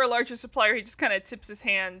asking for a larger supplier, he just kind of tips his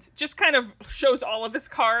hand. Just kind of shows all of his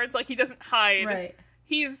cards. Like, he doesn't hide. Right.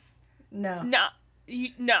 He's... No.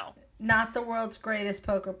 No. Not the world's greatest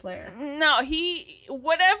poker player. No,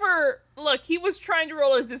 Look, he was trying to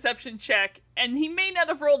roll a deception check, and he may not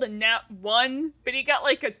have rolled a nat 1, but he got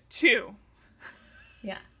like a 2.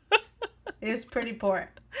 Yeah. It was pretty poor.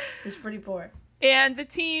 And the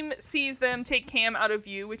team sees them take Cam out of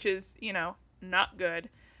view, which is, not good.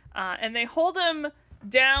 And they hold him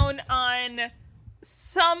down on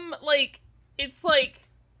some, it's like,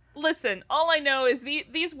 listen, all I know is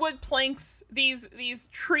these wood planks, these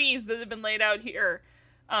trees that have been laid out here,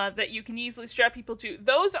 that you can easily strap people to,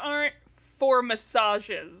 those aren't for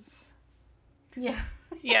massages. Yeah.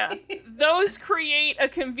 Yeah. Those create a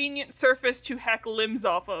convenient surface to hack limbs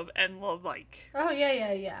off of and like. Oh,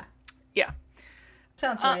 yeah. Yeah.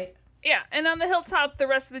 Sounds right. Yeah, and on the hilltop, the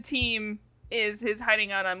rest of the team is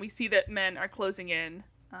hiding out on. We see that men are closing in.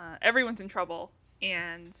 Everyone's in trouble.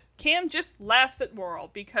 And Cam just laughs at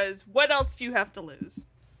Worrell because what else do you have to lose?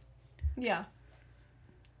 Yeah.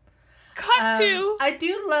 Cut to... I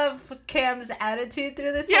do love Cam's attitude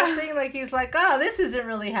through this whole thing. Like, he's like, oh, this isn't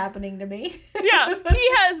really happening to me. Yeah, he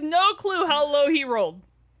has no clue how low he rolled.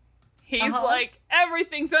 He's like,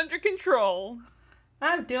 everything's under control.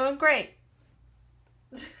 I'm doing great.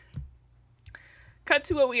 Cut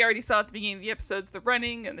to what we already saw at the beginning of the episodes, the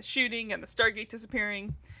running and the shooting and the Stargate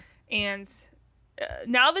disappearing. And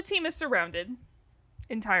now the team is surrounded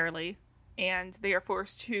entirely, and they are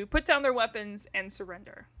forced to put down their weapons and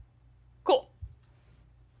surrender. Cool.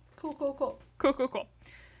 Cool.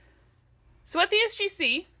 So at the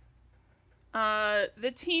SGC,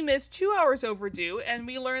 the team is 2 hours overdue, and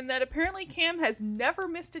we learn that apparently Cam has never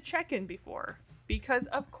missed a check-in before, because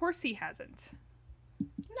of course he hasn't.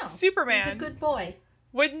 No, Superman he's a good boy.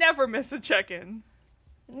 Would never miss a check-in.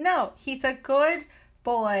 No, he's a good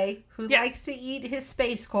boy who likes to eat his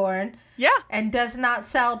space corn. Yeah. And does not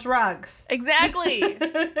sell drugs. Exactly.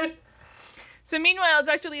 So meanwhile,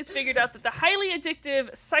 Dr. Lee has figured out that the highly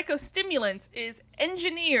addictive psychostimulant is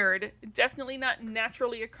engineered, definitely not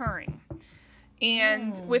naturally occurring.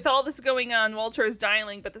 And with all this going on, Walter is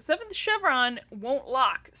dialing, but the 7th chevron won't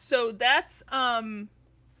lock. So that's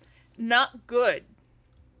not good.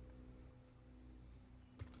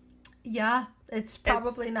 Yeah, it's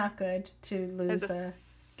probably not good to lose as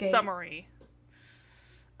a gate. Summary.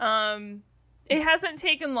 It hasn't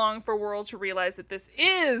taken long for Worrell to realize that this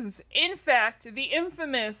is, in fact, the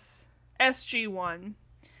infamous SG-1.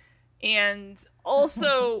 And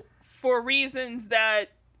also, for reasons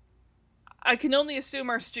that I can only assume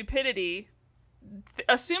are stupidity,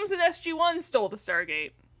 assumes that SG-1 stole the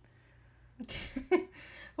Stargate.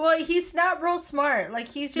 Well, he's not real smart. Like,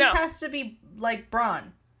 he just has to be, like,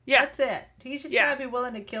 Braun. Yeah. That's it. He's just gotta be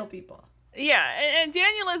willing to kill people. Yeah, and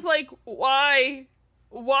Daniel is like, why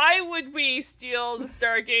would we steal the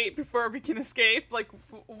Stargate before we can escape? Like,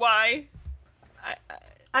 why?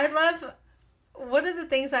 I love... One of the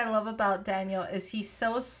things I love about Daniel is he's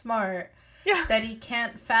so smart that he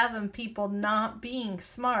can't fathom people not being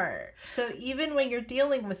smart. So even when you're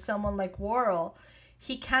dealing with someone like Worrell,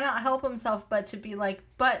 he cannot help himself but to be like,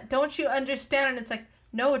 but don't you understand? And it's like,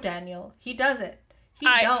 no, Daniel, he doesn't.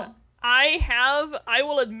 Don't. I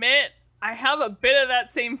will admit, I have a bit of that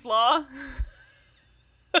same flaw.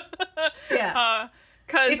 Yeah.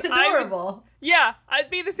 It's adorable. I'd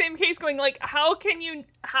be the same case going like, I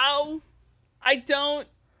don't,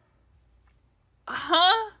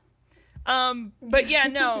 but yeah,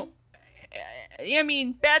 no, I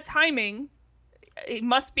mean, bad timing. It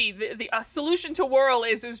must be the solution to Worrell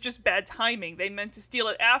is it was just bad timing. They meant to steal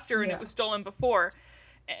it after and it was stolen before.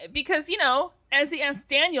 Because, as he asked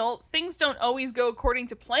Daniel, things don't always go according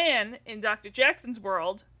to plan in Dr. Jackson's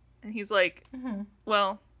world. And he's like,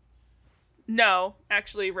 well, no,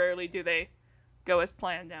 actually, rarely do they go as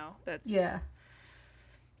planned now.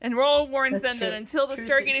 And Worrell warns them that until the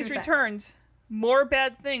Stargate is returned, more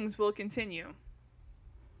bad things will continue.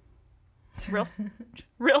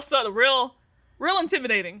 Real subtle, real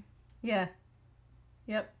intimidating. Yeah.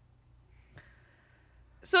 Yep.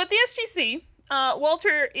 So at the SGC,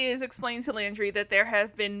 Walter is explaining to Landry that there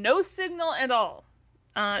have been no signal at all.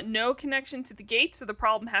 No connection to the gate, so the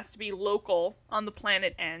problem has to be local on the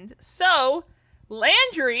planet end. So,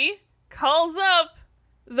 Landry calls up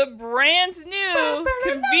the brand new,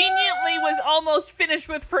 conveniently was almost finished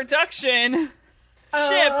with production,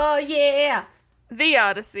 ship. Oh, yeah. The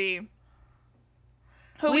Odyssey.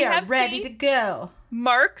 Who We are ready to go.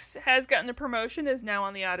 Marks has gotten a promotion, is now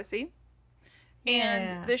on the Odyssey.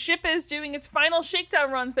 And the ship is doing its final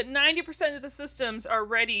shakedown runs, but 90% of the systems are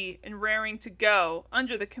ready and raring to go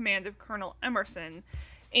under the command of Colonel Emerson.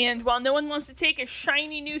 And while no one wants to take a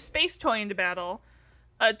shiny new space toy into battle,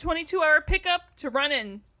 a 22-hour pickup to run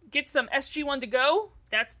and get some SG-1 to go,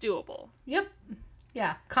 that's doable. Yep.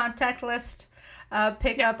 Yeah. Contact list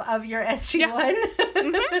pickup of your SG-1.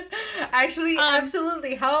 Actually,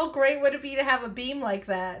 absolutely. How great would it be to have a beam like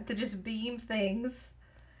that? To just beam things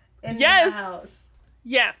in the house.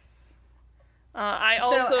 Yes. I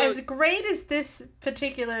also... So, as great as this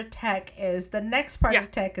particular tech is, the next part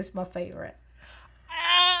of tech is my favorite.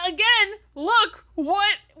 Again, look,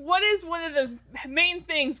 what is one of the main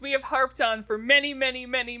things we have harped on for many, many,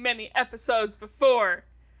 many, many episodes before?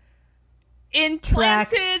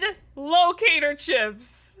 Implanted locator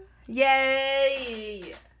chips.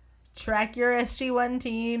 Yay! Track your SG-1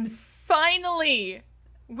 teams. Finally,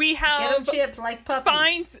 we have... Get them chipped like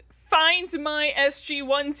puppies. Find my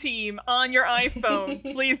SG-1 team on your iPhone.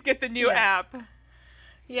 Please get the new app.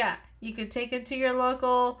 Yeah, you could take it to your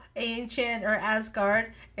local Ancient or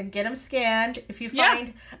Asgard and get them scanned if you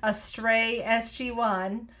find a stray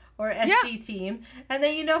SG-1 or SG team, and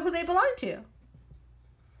then you know who they belong to.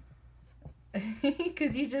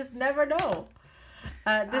 Because you just never know.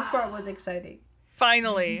 This part was exciting.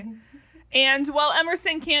 Finally. And while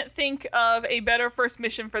Emerson can't think of a better first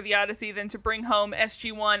mission for the Odyssey than to bring home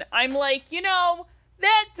SG-1, I'm like,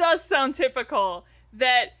 that does sound typical.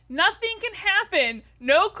 That nothing can happen.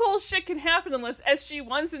 No cool shit can happen unless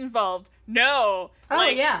SG-1's involved. No.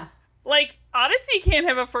 Like, Odyssey can't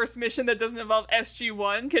have a first mission that doesn't involve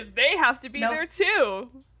SG-1 because they have to be there too.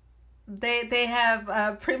 They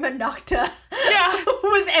have Prima Nocta. Yeah.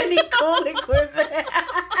 With any cool equipment.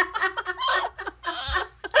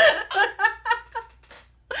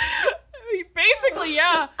 Basically,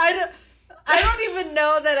 yeah. I don't even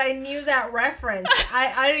know that I knew that reference.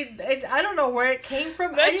 I don't know where it came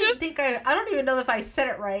from. I don't even know if I said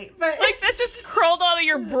it right. But like that just crawled out of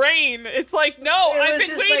your brain. It's like, no, I've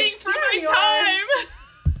been waiting for my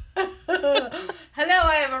time. Hello,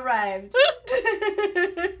 I have arrived.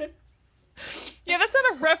 Yeah, that's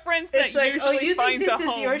not a reference that usually finds a home.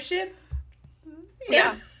 This is your ship?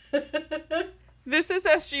 Yeah. This is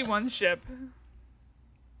SG-1 ship.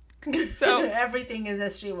 So everything is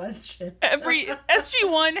SG-1's ship. Every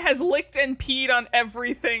SG-1 has licked and peed on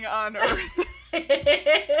everything on Earth.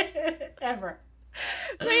 Ever.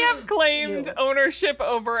 They have claimed ownership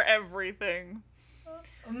over everything.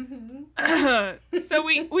 Mm-hmm. So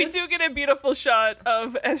we do get a beautiful shot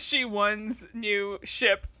of SG-1's new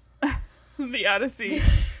ship, the Odyssey,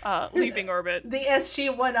 leaving orbit. The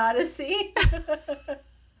SG-1 Odyssey.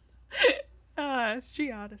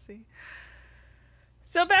 SG Odyssey.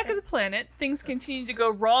 So back at the planet, things continue to go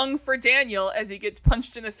wrong for Daniel as he gets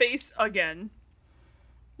punched in the face again.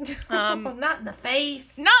 Not in the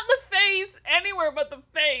face. Not in the face! Anywhere but the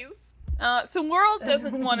face! So World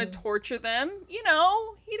doesn't want to torture them.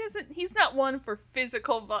 He's not one for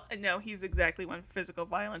physical no, he's exactly one for physical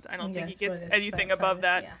violence. I don't think he gets anything above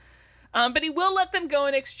that. Yeah. But he will let them go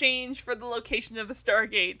in exchange for the location of the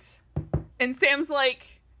Stargate. And Sam's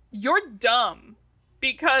like, you're dumb.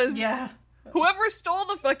 Because whoever stole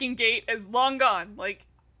the fucking gate is long gone. Like,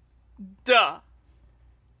 duh.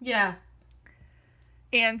 Yeah.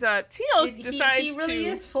 And Teal'c decides he really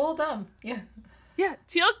is full dumb. Yeah. Yeah,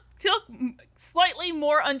 Teal'c slightly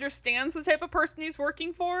more understands the type of person he's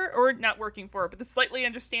working for, or not working for, but slightly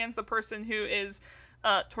understands the person who is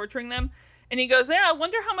torturing them. And he goes, I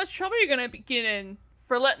wonder how much trouble you're going to get in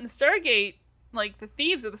for letting the Stargate, like the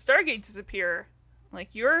thieves of the Stargate, disappear.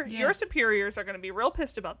 Like, your superiors are going to be real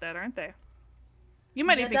pissed about that, aren't they? You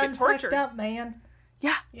might even get tortured. Up, man.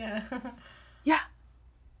 Yeah. Yeah. Yeah.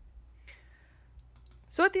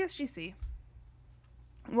 So at the SGC,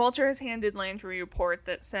 Walter has handed Landry a report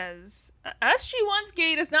that says, SG-1's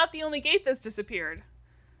gate is not the only gate that's disappeared.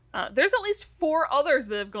 There's at least 4 others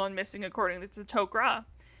that have gone missing, according to Tok'ra.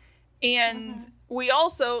 And we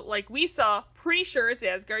also, like we saw, pretty sure it's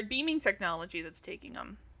Asgard beaming technology that's taking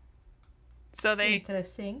them. So they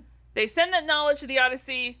Interesting. They send that knowledge to the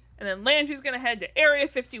Odyssey, and then Landry's gonna head to Area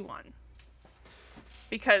 51.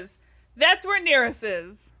 Because that's where Nereus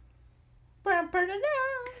is.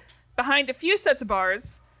 Behind a few sets of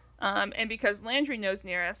bars, and because Landry knows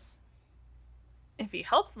Nereus, if he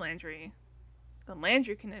helps Landry, then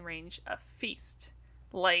Landry can arrange a feast.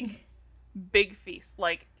 Like, big feast,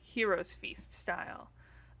 like Heroes Feast style.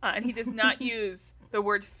 And he does not use the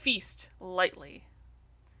word feast lightly.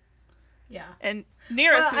 Yeah. And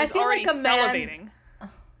Nereus, Well, I who's feel already like a man- salivating.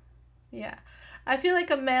 Yeah. I feel like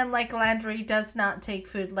a man like Landry does not take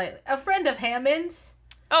food lightly. A friend of Hammond's,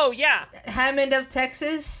 Oh, yeah. Hammond of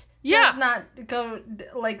Texas, Yeah. does not go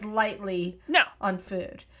like lightly No. on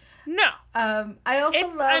food. No. I also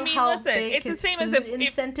It's- love I mean, how listen, big it's the his same as food if-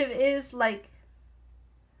 incentive is. Like,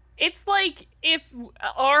 It's like if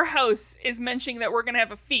our house is mentioning that we're going to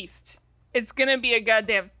have a feast. It's going to be a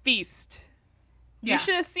goddamn feast. Yeah. You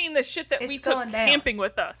should have seen the shit that we It's took going down. camping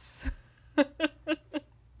with us.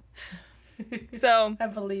 So, I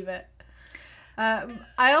believe it.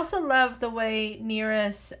 I also love the way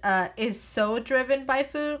Nereus is so driven by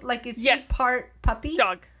food. Like, is Yes. he part puppy?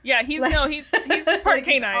 dog. Yeah, he's Like- he's part Like,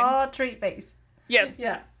 he's canine. all treat based. Yes.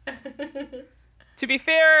 Yeah. To be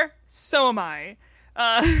fair, so am I.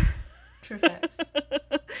 True facts.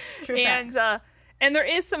 True and facts. and there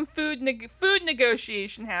is some food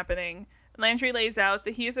negotiation happening. Landry lays out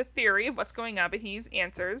that he has a theory of what's going on, but he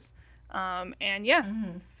answers. And yeah,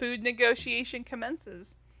 food negotiation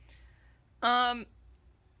commences.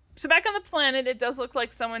 So back on the planet, it does look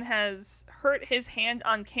like someone has hurt his hand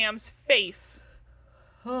on Cam's face.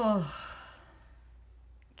 Oh,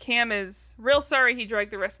 Cam is real sorry he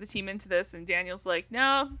dragged the rest of the team into this, and Daniel's like,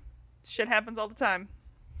 no, shit happens all the time.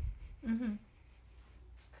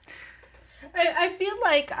 I feel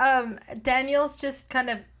like Daniel's just kind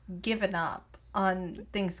of given up on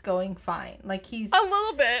things going fine. Like, he's A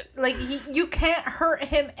little bit. like you can't hurt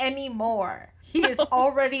him anymore. He is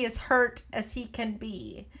already as hurt as he can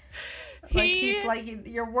be. Like, he's like,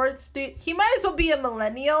 your words do. He might as well be a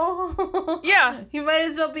millennial. Yeah. He might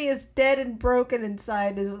as well be as dead and broken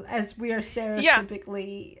inside as we are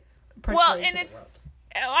stereotypically portrayed. Well, to and the it's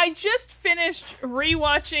I just finished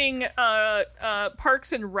rewatching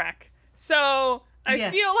Parks and Rec, so I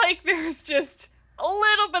Yeah. feel like there's just a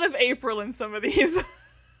little bit of April in some of these.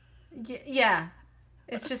 Yeah.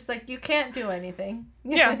 It's just like, you can't do anything.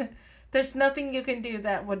 Yeah. There's nothing you can do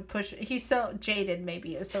that would push. He's so jaded,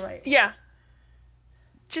 maybe is the right. Yeah.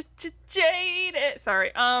 Jaded.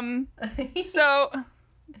 Sorry. So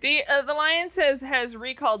the Alliance has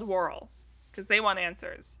recalled Worrell because they want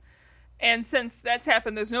answers, and since that's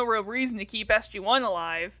happened, there's no real reason to keep SG-1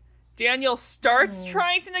 alive. Daniel starts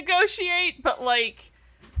trying to negotiate, but like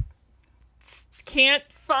can't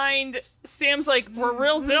find. Sam's like, we're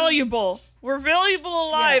real valuable. We're valuable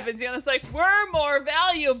alive, Yeah. and Daniel's like, we're more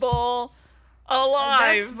valuable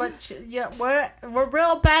alive. That's what. We're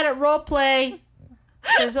real bad at role play.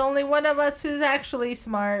 There's only one of us who's actually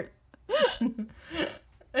smart.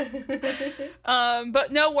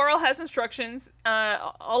 But no, Worrell has instructions.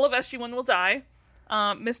 All of SG-1 will die.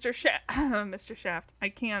 Mr. Shaft, I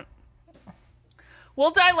can't.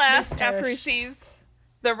 Will die last Mr. after he sees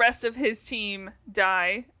the rest of his team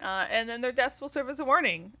die, and then their deaths will serve as a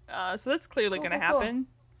warning. So that's clearly going to cool. happen.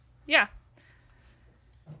 Yeah.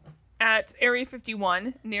 At Area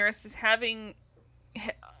 51, Nereus is having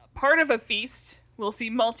part of a feast. We'll see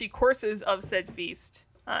multi-courses of said feast.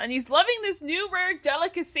 And he's loving this new rare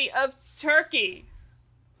delicacy of turkey.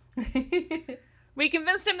 We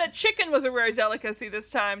convinced him that chicken was a rare delicacy this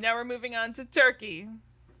time. Now we're moving on to turkey.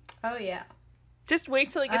 Oh, yeah. Just wait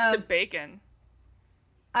till he gets to bacon.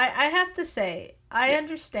 I have to say, I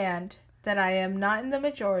understand that I am not in the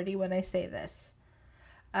majority when I say this.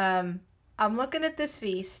 I'm looking at this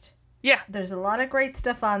feast. Yeah. There's a lot of great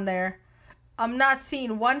stuff on there. I'm not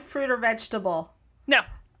seeing one fruit or vegetable. No.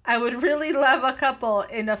 I would really love a couple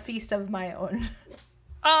in a feast of my own.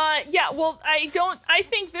 Yeah, well, I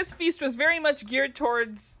think this feast was very much geared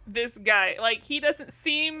towards this guy. Like, he doesn't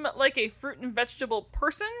seem like a fruit and vegetable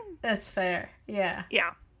person. That's fair. Yeah.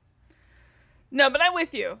 Yeah. No, but I'm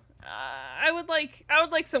with you. I would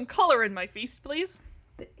like some color in my feast, please.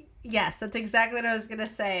 Yes, that's exactly what I was gonna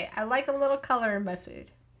say. I like a little color in my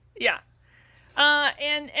food. Yeah.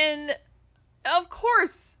 And of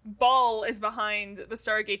course, Ball is behind the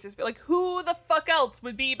Stargate disappearing. Like, who the fuck else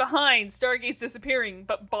would be behind Stargate's disappearing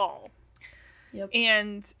but Ball? Yep.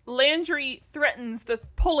 And Landry threatens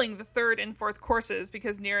pulling the third and fourth courses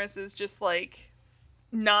because Nereus is just, like,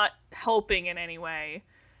 not helping in any way.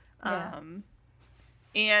 Yeah.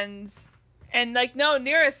 And like, no,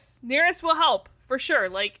 Nereus will help. for sure.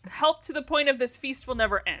 Like, help to the point of this feast will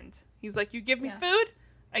never end. He's like, you give me food,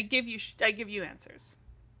 I give you answers.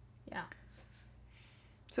 Yeah.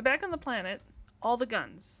 So back on the planet, all the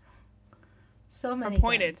guns So many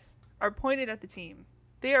are pointed at the team.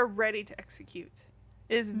 They are ready to execute.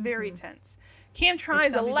 It is very tense. Cam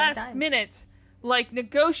tries a last minute, like,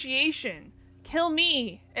 negotiation. Kill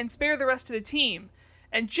me and spare the rest of the team.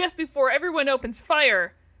 And just before everyone opens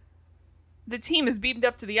fire, the team is beamed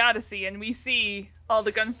up to the Odyssey, and we see all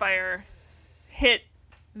the gunfire hit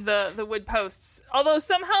the wood posts. Although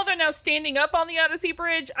somehow they're now standing up on the Odyssey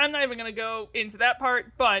bridge. I'm not even going to go into that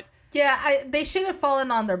part, but... Yeah, they should have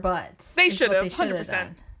fallen on their butts. They should have,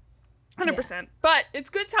 100%. 100%. Yeah. But it's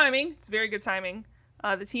good timing. It's very good timing.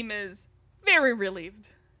 The team is very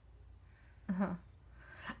relieved. Uh-huh.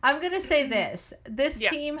 I'm going to say this. This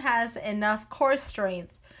team has enough core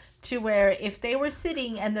strength to where if they were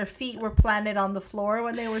sitting and their feet were planted on the floor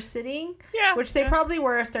when they were sitting, which they probably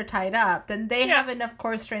were if they're tied up, then they have enough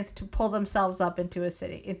core strength to pull themselves up into a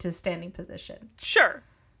standing position. Sure.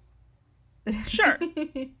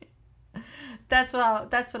 That's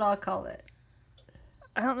what I'll call it.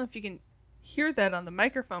 I don't know if you can hear that on the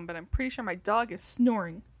microphone, but I'm pretty sure my dog is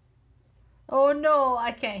snoring. Oh no,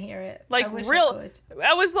 I can't hear it. Like,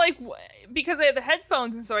 I was like, because I had the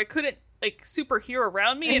headphones and so I couldn't like super hear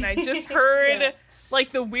around me, and I just heard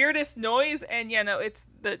like the weirdest noise, and it's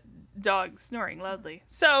the dog snoring loudly.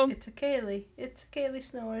 So it's a Kaylee. It's Kaylee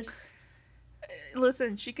snores.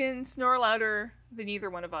 Listen, she can snore louder than either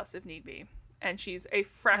one of us if need be, and she's a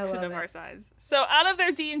fraction of our size. So out of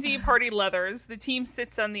their D&D party leathers, the team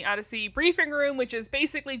sits on the Odyssey briefing room, which is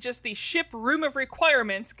basically just the ship room of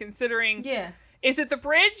requirements, considering... Is it the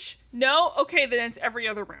bridge? No? Okay, then it's every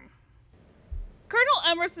other room. Colonel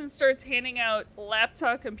Emerson starts handing out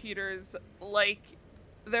laptop computers like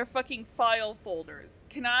they're fucking file folders.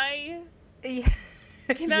 Can I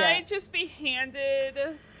just be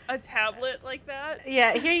handed a tablet like that?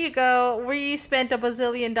 Yeah, here you go. We spent $1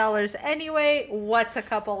 bazillion anyway. What's a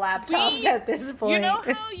couple laptops at this point?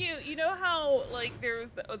 You know how like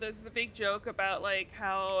there's the big joke about like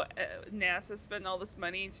how NASA spent all this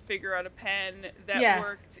money to figure out a pen that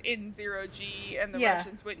worked in 0G, and the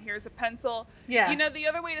Russians went, here's a pencil. Yeah. The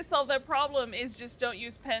other way to solve that problem is just don't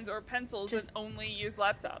use pens or pencils and only use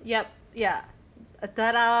laptops. Yep. Yeah.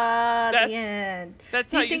 Ta-da! The end.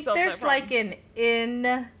 That's how you solve that problem. There's like an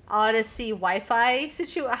in-Odyssey Wi-Fi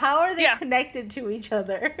situation? How are they connected to each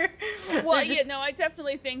other? Well, I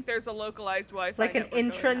definitely think there's a localized Wi-Fi. Like an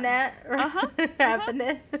intranet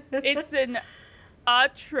happening. It's an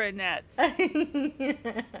atranet.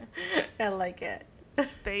 I like it.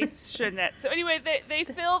 Space Shanet. So anyway, they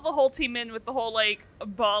fill the whole team in with the whole like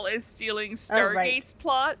Ball is stealing Stargates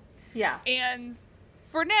plot. Yeah. And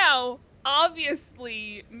for now,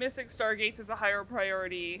 obviously, missing Stargates is a higher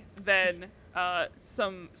priority than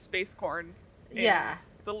some space corn.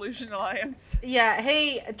 The Lucian Alliance. Yeah,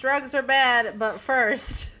 hey, drugs are bad, but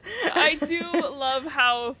first. I do love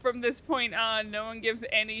how, from this point on, no one gives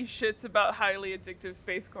any shits about highly addictive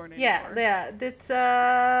space corn anymore. Yeah,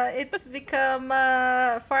 it's become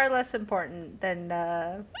far less important than,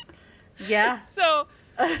 So,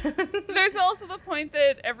 there's also the point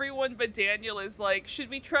that everyone but Daniel is like,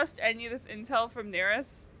 should we trust any of this intel from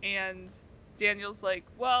Neris? And Daniel's like,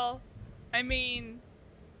 well, I mean,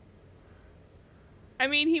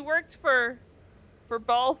 he worked for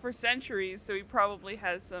Ball for centuries, so he probably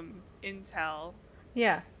has some intel.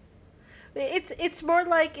 Yeah. It's more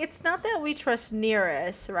like, it's not that we trust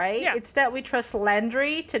Neris, right? Yeah. It's that we trust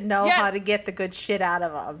Landry to know how to get the good shit out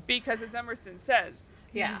of him. Because as Emerson says,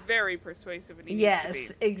 he's very persuasive and he needs to be.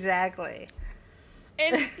 Yes, exactly.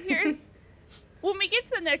 And here's, when we get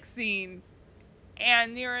to the next scene,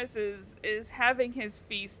 and Neris is having his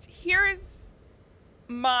feast, here's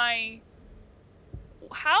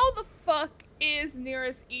how the fuck is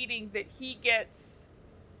Neris eating that he gets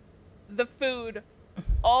the food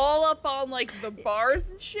all up on, like, the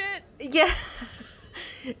bars and shit? Yeah.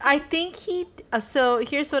 I think so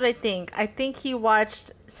here's what I think. I think he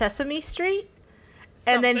watched Sesame Street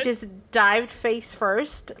and then just dived face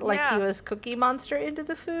first, like he was Cookie Monster into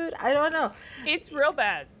the food. I don't know. It's real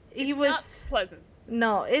bad. It's not pleasant.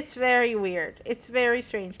 No, it's very weird. It's very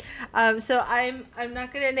strange. So I'm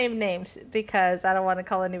not going to name names because I don't want to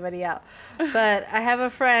call anybody out. But I have a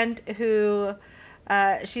friend who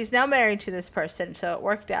she's now married to this person, so it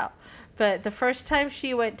worked out. But the first time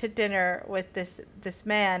she went to dinner with this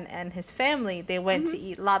man and his family, they went to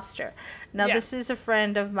eat lobster. Now, this is a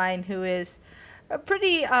friend of mine who is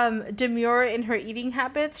pretty demure in her eating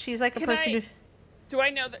habits. She's like a person who... Do I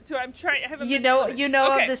know that? So I'm trying. I haven't. You know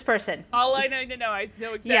okay. of this person. All I know to know. I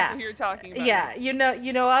know exactly who you're talking about. Yeah, you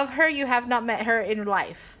know of her. You have not met her in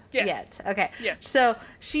life yet. Okay. Yes. So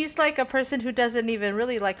she's like a person who doesn't even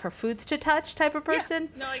really like her foods to touch type of person.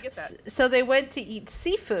 Yeah. No, I get that. So they went to eat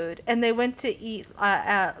seafood and they went to eat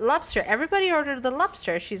lobster. Everybody ordered the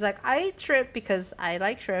lobster. She's like, I eat shrimp because I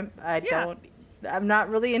like shrimp. I'm not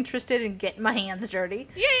really interested in getting my hands dirty.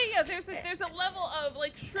 Yeah. There's a level of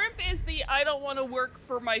like shrimp is the I don't want to work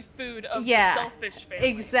for my food of the shellfish family.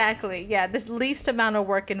 Exactly. Yeah, the least amount of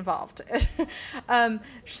work involved.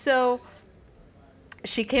 So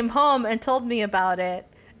she came home and told me about it,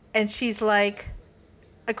 and she's like,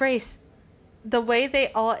 Grace, the way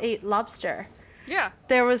they all ate lobster. Yeah.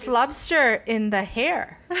 There was lobster in the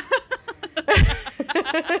hair.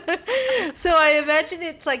 So I imagine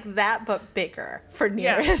it's like that, but bigger for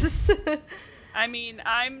Nearest. Yeah. I mean,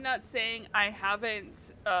 I'm not saying I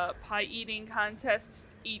haven't pie eating contests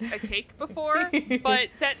eat a cake before, but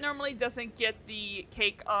that normally doesn't get the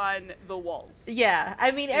cake on the walls. Yeah,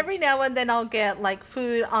 I mean, every now and then I'll get like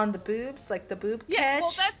food on the boobs, like the boob catch. Yeah,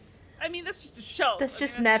 well, that's just a show. That's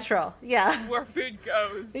just natural. Yeah, where food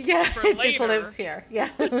goes. Yeah, for it later. just lives here. Yeah.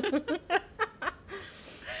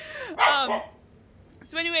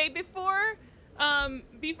 So anyway, before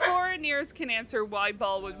Nearest can answer why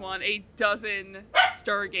Ball would want a dozen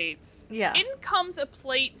Stargates, in comes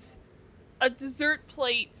a dessert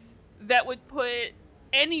plate that would put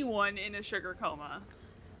anyone in a sugar coma.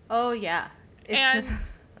 Oh yeah, and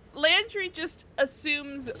Landry just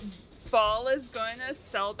assumes Ball is going to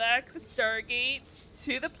sell back the Stargates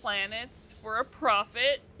to the planets for a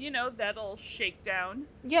profit. That'll shake down.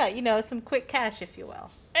 Yeah, some quick cash, if you will.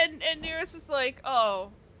 And Nearest is like, oh,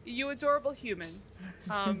 you adorable human.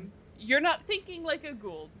 You're not thinking like a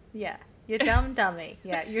Gould. Yeah, you dumb dummy.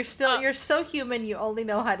 Yeah, you're so human, you only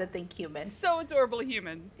know how to think human. So adorable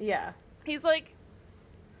human. Yeah. He's like,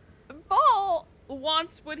 Ball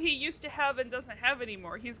wants what he used to have and doesn't have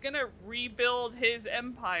anymore. He's gonna rebuild his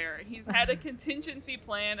empire. He's had a contingency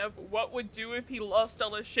plan of what would do if he lost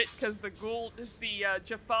all his shit because the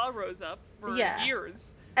Jaffa rose up for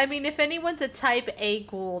years. I mean, if anyone's a type A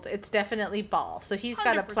Gould, it's definitely Ball. So he's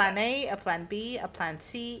got 100%. A plan A, a plan B, a plan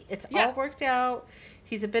C. It's all worked out.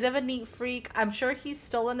 He's a bit of a neat freak. I'm sure he's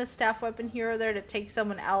stolen a staff weapon here or there to take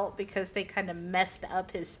someone out because they kind of messed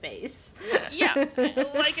up his space. Yeah.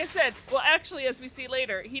 Like I said, well, actually, as we see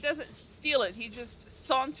later, he doesn't steal it. He just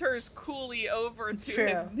saunters coolly over to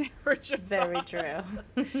his neighbor Jaffa. Very true.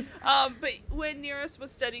 But when Nearest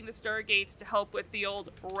was studying the Stargates to help with the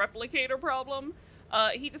old replicator problem,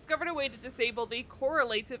 he discovered a way to disable the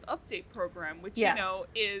correlative update program, which,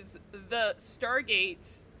 is the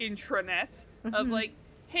Stargate intranet of like,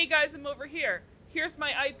 hey guys, I'm over here. Here's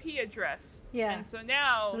my IP address. Yeah. And so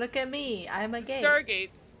now... Look at me. I'm a gate.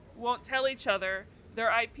 Stargates won't tell each other their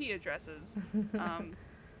IP addresses.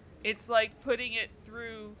 It's like putting it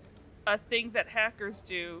through a thing that hackers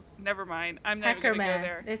do. Never mind. I'm not even going to go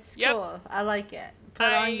there. It's cool. I like it.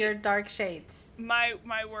 Put on your dark shades. My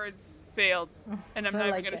words failed, and I'm not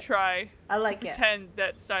even going to try to pretend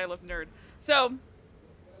that style of nerd. So,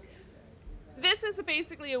 this is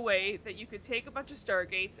basically a way that you could take a bunch of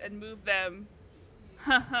Stargates and move them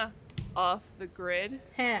off the grid,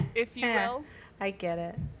 if you will. I get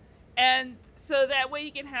it. And so that way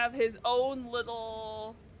he can have his own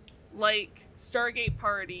little, like, Stargate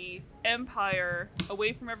party, empire,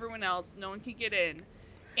 away from everyone else. No one can get in.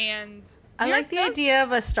 And I like the idea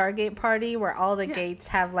of a Stargate party where all the gates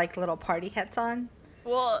have like little party hats on.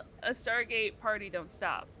 Well, a Stargate party don't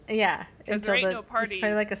stop. Yeah, because there ain't no party. It's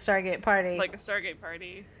probably like a Stargate party. Like a Stargate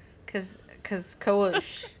party. Because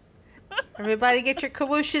kawoosh. Everybody get your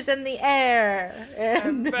kawooshes in the air.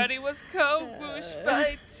 Everybody was kawoosh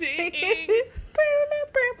fighting.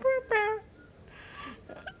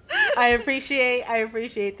 I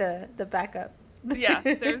appreciate the backup. Yeah,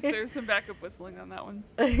 there's some backup whistling on that one.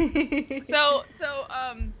 So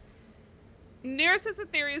Nearest has a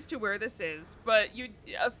theory as to where this is, but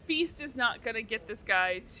a feast is not gonna get this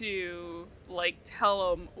guy to like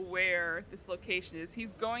tell him where this location is.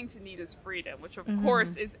 He's going to need his freedom, which of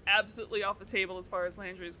course is absolutely off the table as far as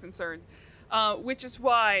Landry is concerned. Which is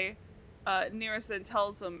why Nearest then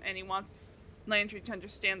tells him, and he wants Landry to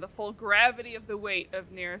understand the full gravity of the weight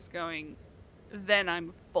of Nearest going, then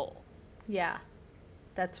I'm full. Yeah.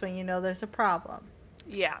 That's when you know there's a problem.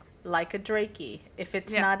 Yeah. Like a Drakey. If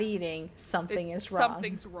it's not eating, something is wrong.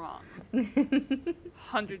 Something's wrong.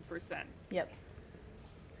 100%. Yep.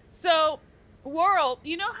 So, Worrell,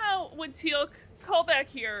 you know how when Teal'c, call back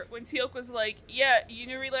here, when Teal'c was like, yeah,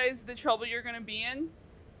 you realize the trouble you're going to be in?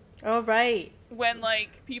 Oh, right. When,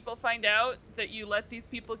 like, people find out that you let these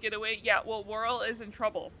people get away, yeah, well, Worrell is in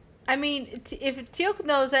trouble. I mean, if Teal'c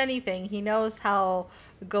knows anything, he knows how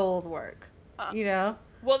gold work. You know?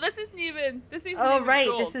 Well, this isn't even Oh, right.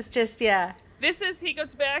 gold. This is just, yeah. This is, he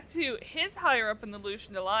goes back to his higher up in the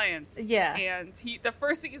Lucian Alliance. Yeah. And the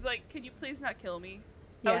first thing he's like, can you please not kill me?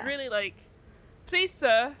 I Yeah. would really like, please,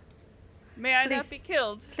 sir, may I not Please. be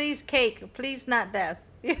killed? Please, cake. Please, not death.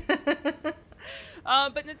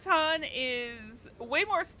 But Natan is way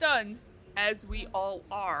more stunned, as we all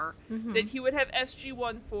are, that he would have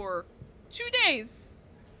SG-1 for 2 days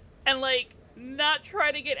and, like, not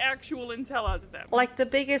try to get actual intel out of them. Like the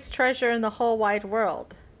biggest treasure in the whole wide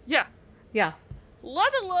world. Yeah. Yeah.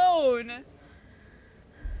 Let alone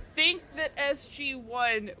think that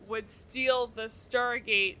SG-1 would steal the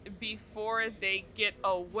Stargate before they get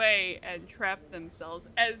away and trap themselves,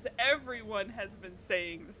 as everyone has been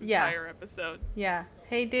saying this entire episode. Yeah.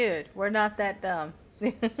 Hey, dude, we're not that dumb.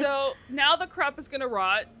 So now the crop is gonna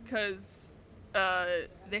rot because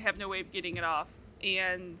they have no way of getting it off,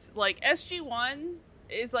 and like SG-1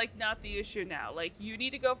 is like not the issue now. Like, you need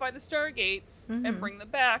to go find the Stargates and bring them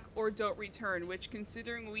back, or don't return. Which,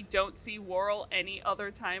 considering we don't see Worrell any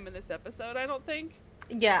other time in this episode, I don't think.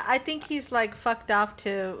 Yeah, I think he's like fucked off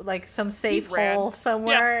to like some safe ran. hole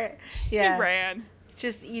somewhere. Yeah. He ran.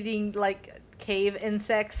 Just eating like cave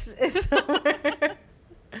insects somewhere.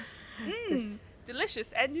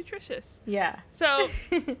 Delicious and nutritious. Yeah. So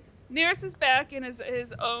Nereus is back in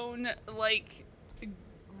his own like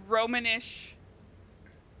Romanish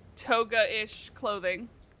toga-ish clothing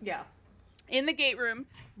Yeah. in the gate room,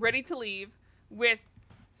 ready to leave, with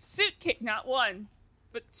not one,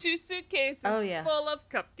 but 2 suitcases full of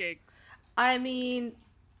cupcakes. I mean,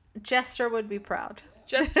 Jester would be proud.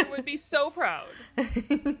 Jester would be so proud.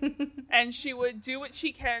 And she would do what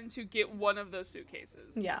she can to get one of those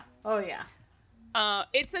suitcases. Yeah. Oh, yeah.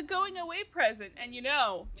 It's a going away present, and do you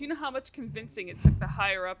know how much convincing it took the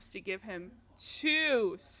higher ups to give him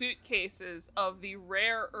 2 suitcases of the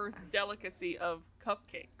rare earth delicacy of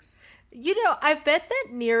cupcakes? You know, I bet that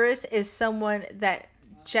Nereus is someone that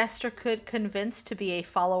Jester could convince to be a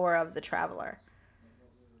follower of the Traveler.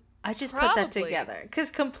 I just put that Probably. together.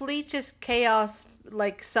 Because complete just chaos,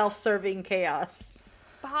 like self-serving chaos.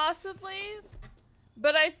 Possibly,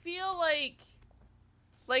 but I feel like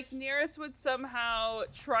Nereus would somehow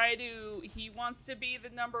try to. He wants to be the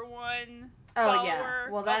number 1 follower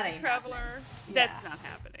Well, that of ain't the Traveler. happening. That's Yeah. not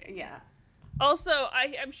happening. Yeah, Also,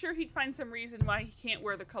 I'm sure he'd find some reason why he can't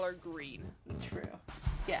wear the color green. true.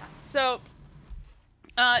 Yeah. So,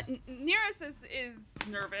 Nereus is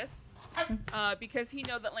nervous because he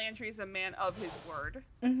knows that Landry is a man of his word.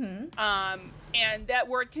 Mm-hmm. And that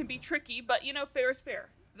word can be tricky, but fair is fair.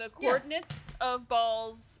 The coordinates of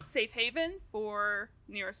Baal's safe haven for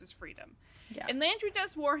Nereus's freedom. Yeah. And Landry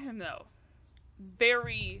does warn him, though,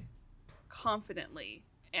 very confidently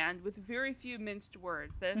and with very few minced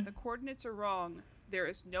words, that if the coordinates are wrong, there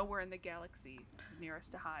is nowhere in the galaxy Nereus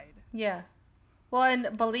to hide. Yeah. Well,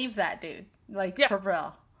 and believe that, dude. Like, for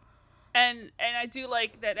real. And I do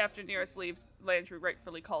like that after Nereus leaves, Landry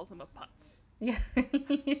rightfully calls him a putz. Yeah.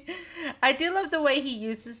 I do love the way he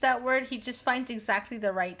uses that word. He just finds exactly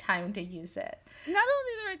the right time to use it. Not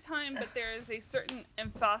only the right time, but there is a certain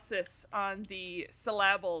emphasis on the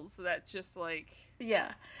syllables that just like...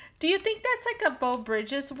 Yeah. Do you think that's like a Beau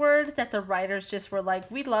Bridges word that the writers just were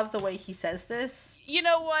like, we love the way he says this? You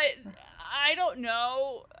know what? I don't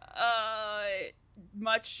know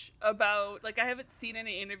much about, like, I haven't seen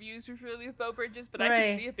any interviews really with Beau Bridges, but I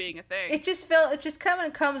can see it being a thing. It just kind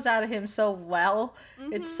of comes out of him so well.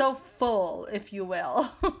 Mm-hmm. It's so full, if you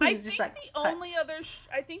will. I think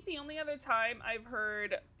the only other time I've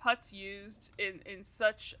heard putz used in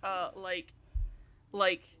such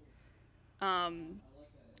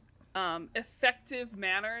effective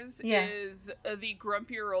manners is the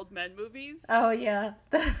Grumpier Old Men movies. Oh yeah.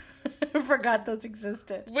 I forgot those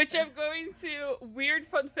existed. Which I'm going to, weird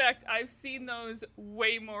fun fact, I've seen those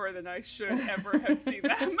way more than I should ever have seen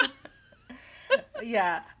them.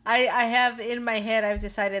 Yeah. I have in my head, I've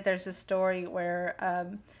decided there's a story where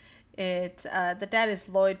the dad is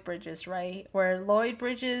Lloyd Bridges, right? Where Lloyd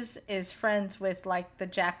Bridges is friends with like the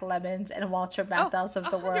Jack Lemmons and Walter Matthau's of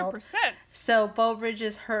the 100%. world. So Beau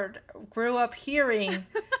Bridges grew up hearing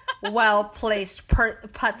well-placed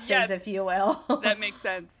putzes, if you will. That makes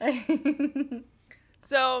sense.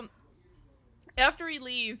 So after he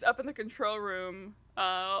leaves, up in the control room,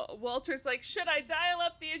 Walter's like, should I dial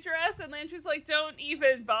up the address? And Landry's like, don't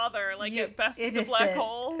even bother. Like, at best, it's a black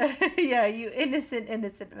hole. Yeah, you innocent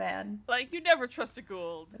man. Like, you never trust a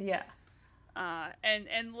Gould. Yeah.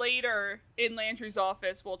 And later in Landry's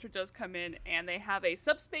office, Walter does come in, and they have a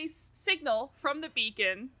subspace signal from the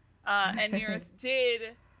beacon. And Nereus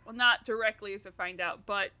did, well, not directly as I find out,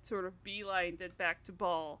 but sort of beelined it back to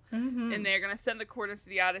Ball. Mm-hmm. And they're going to send the coordinates to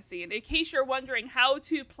the Odyssey. And in case you're wondering how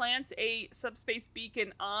to plant a subspace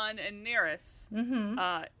beacon on a Nereus,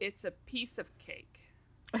 it's a piece of cake.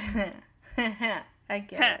 I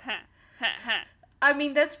get it. I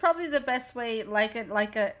mean, that's probably the best way.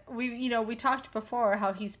 We talked before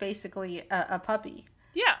how he's basically a puppy.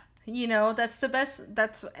 Yeah. That's the best.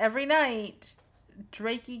 That's every night.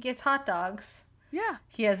 Drakey gets hot dogs. Yeah.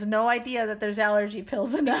 He has no idea that there's allergy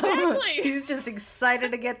pills in them. Exactly. He's just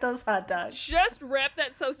excited to get those hot dogs. Just wrap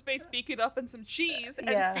that subspace beacon up in some cheese and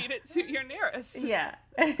feed it to your Nereus. Yeah.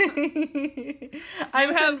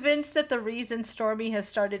 I'm convinced that the reason Stormy has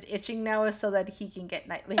started itching now is so that he can get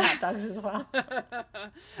nightly hot dogs as well.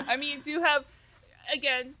 I mean, you do have,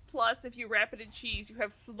 again, plus if you wrap it in cheese, you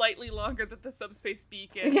have slightly longer that the subspace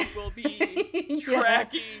beacon will be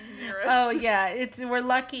tracking Nereus. Oh, yeah. We're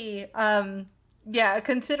lucky.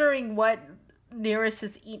 Considering what Nereus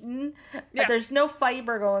has eaten, there's no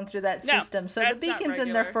fiber going through that system, so the beacon's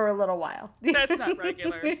in there for a little while. That's not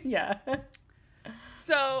regular. Yeah.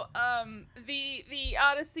 So, the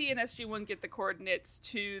Odyssey and SG-1 get the coordinates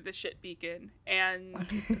to the ship beacon, and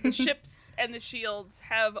the ships and the shields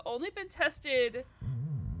have only been tested.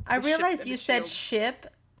 I realized you said ship,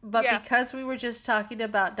 but because we were just talking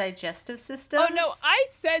about digestive systems. Oh, no, I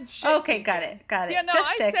said ship Okay, beacon. got it. Yeah, no, just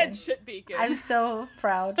I checking. said ship beacon. I'm so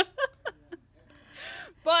proud.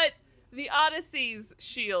 But the Odyssey's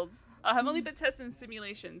shields have only been tested in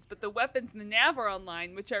simulations, but the weapons in the nav are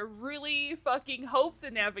online, which I really fucking hope the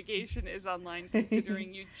navigation is online,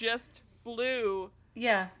 considering you just flew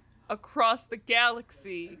across the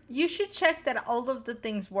galaxy. You should check that all of the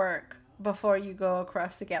things work before you go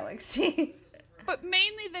across the galaxy. But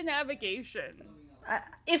mainly the navigation.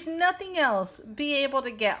 If nothing else, be able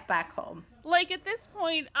to get back home. Like, at this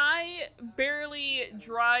point, I barely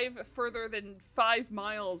drive further than 5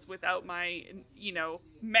 miles without my,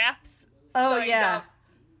 maps signed up.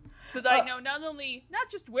 So that I know not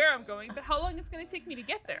just where I'm going, but how long it's going to take me to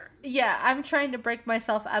get there. Yeah, I'm trying to break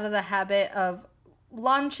myself out of the habit of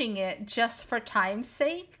launching it just for time's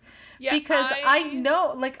sake. Yeah, because I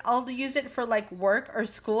know, I'll use it for, work or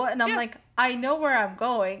school, and I'm I know where I'm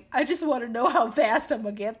going. I just want to know how fast I'm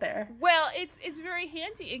going to get there. Well, it's very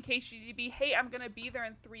handy in case you need to be, hey, I'm going to be there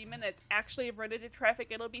in 3 minutes. Actually, I've run into traffic,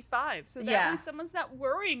 it'll be 5. So that way someone's not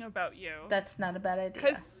worrying about you. That's not a bad idea.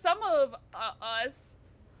 Because some of us,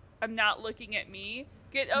 I'm not looking at me,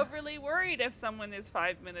 get overly worried if someone is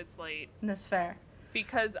 5 minutes late. That's fair.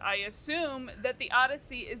 Because I assume that the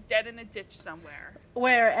Odyssey is dead in a ditch somewhere.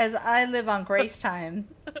 Whereas I live on grace time.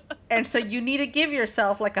 And so you need to give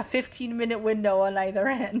yourself a 15-minute window on either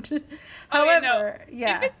end. However,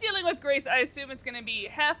 if it's dealing with grace, I assume it's going to be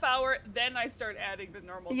half hour, then I start adding the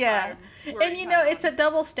normal time. And it's a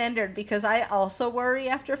double standard because I also worry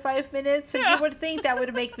after 5 minutes. So you would think that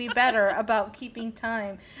would make me better about keeping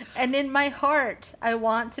time. And in my heart, I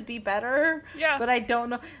want to be better. Yeah. But I don't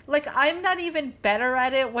know. I'm not even better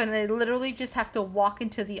at it when I literally just have to walk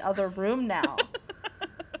into the other room now.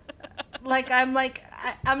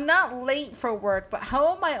 I'm not late for work, but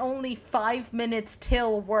how am I only 5 minutes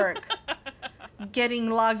till work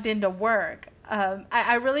getting logged into work?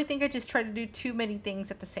 I really think I just try to do too many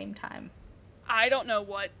things at the same time. I don't know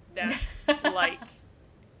what that's like.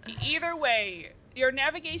 Either way, your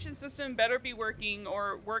navigation system better be working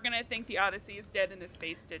or we're going to think the Odyssey is dead in a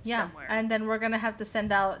space ditch somewhere. And then we're going to have to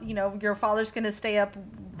send out, your father's going to stay up,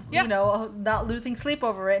 not losing sleep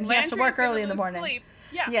over it. And he has to work early in the morning. Sleep.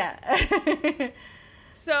 Yeah.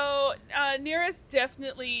 So, Nereus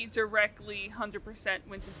definitely directly 100%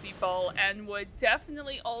 went to see Ball and would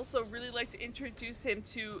definitely also really like to introduce him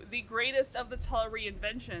to the greatest of the Tallary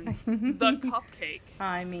inventions, the cupcake.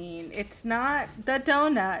 I mean, it's not the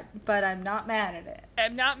donut, but I'm not mad at it.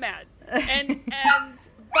 I'm not mad. And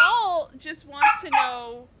Ball just wants to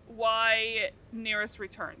know why Nereus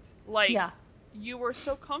returned. You were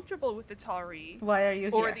so comfortable with the Tallary. Why are you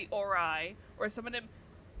here? Or the Ori, or some of them.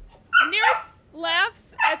 Nereus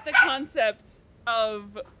laughs at the concept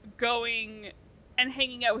of going and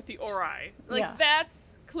hanging out with the Ori.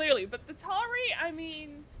 That's clearly. But the Tallary, I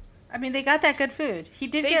mean, they got that good food. He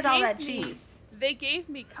did get all that cheese. They gave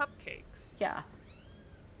me cupcakes. Yeah.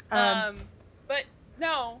 But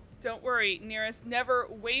no, don't worry. Nereus never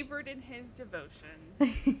wavered in his devotion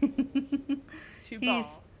to Ball.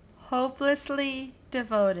 He's hopelessly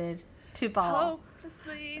devoted to Ball.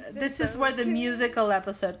 This is where the musical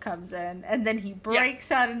episode comes in, and then he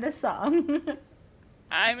breaks out into song.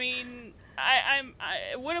 I mean,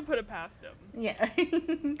 I wouldn't put it past him. Yeah.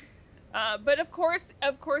 But of course,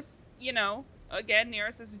 you know, again,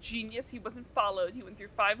 Nereus is a genius. He wasn't followed. He went through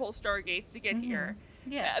 5 whole Stargates to get here.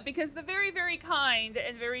 Yeah. Because the very, very kind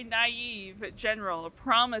and very naive general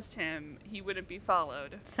promised him he wouldn't be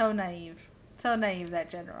followed. So naive. So naive, that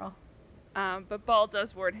general. But Ball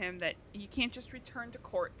does warn him that he can't just return to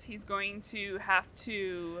court. He's going to have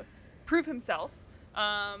to prove himself.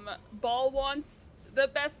 Ball wants the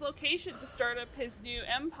best location to start up his new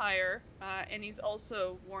empire, and he's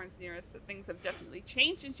also warns Nereus that things have definitely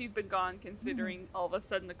changed since you've been gone, considering all of a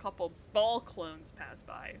sudden a couple Ball clones pass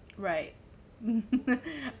by. Right.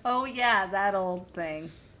 Oh yeah, that old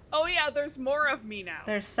thing. Oh yeah, there's more of me now.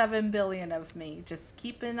 There's 7 billion of me, just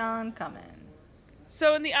keeping on coming.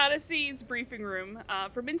 So in the Odyssey's briefing room,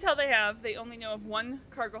 from intel they only know of one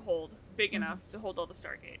cargo hold big enough to hold all the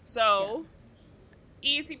Stargates. So,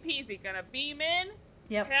 easy peasy, gonna beam in,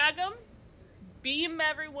 tag them, beam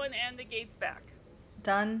everyone and the gates back.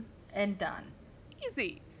 Done and done.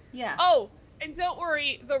 Easy. Yeah. Oh, and don't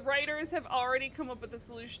worry, the writers have already come up with a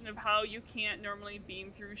solution of how you can't normally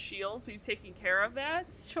beam through shields. We've taken care of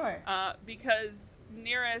that. Sure. Because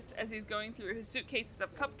Nereus, as he's going through his suitcases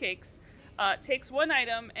of cupcakes, takes one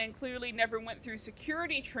item and clearly never went through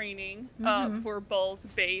security training for Ball's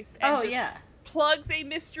base. And plugs a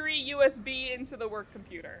mystery USB into the work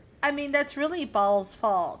computer. I mean, that's really Ball's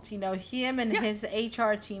fault. You know, him and his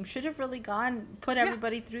HR team should have really put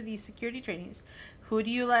everybody through these security trainings. Who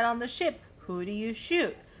do you let on the ship? Who do you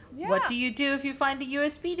shoot? Yeah. What do you do if you find a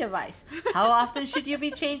USB device? How often should you be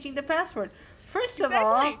changing the password? First of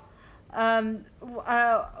all,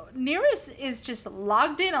 Nereus is just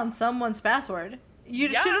logged in on someone's password.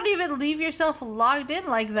 You shouldn't even leave yourself logged in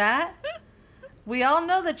like that. We all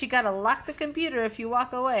know that you gotta lock the computer if you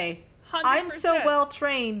walk away. 100%. I'm so well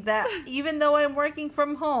trained that even though I'm working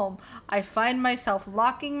from home, I find myself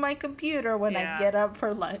locking my computer when I get up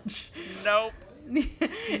for lunch. Nope.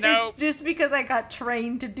 It's just because I got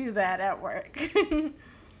trained to do that at work.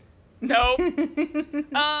 Nope.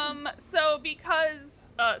 So because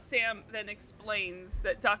Sam then explains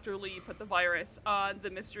that Dr. Lee put the virus on the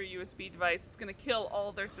mystery USB device, it's going to kill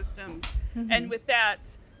all their systems. And with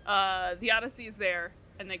that, the Odyssey is there,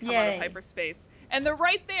 and they come out of hyperspace. And they're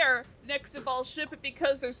right there next to Ball's ship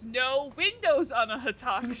because there's no windows on a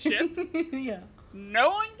Hatak ship. No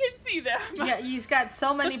one can see them. Yeah, he's got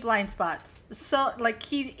so many blind spots. So, like,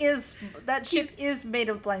 that ship is made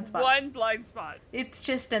of blind spots. One blind spot. It's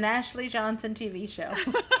just an Ashley Johnson TV show.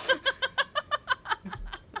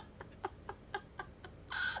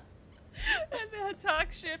 And the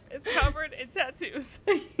Hatak ship is covered in tattoos.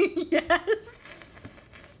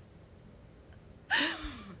 Yes.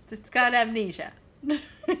 It's got amnesia. You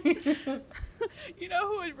know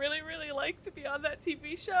who would really, really like to be on that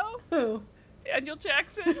TV show? Who? Daniel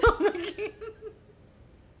Jackson. Oh my God.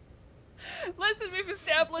 Listen, we've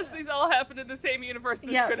established these all happen in the same universe.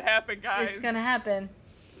 This could happen, guys. It's gonna happen.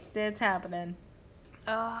 It's happening.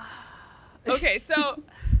 Okay, so...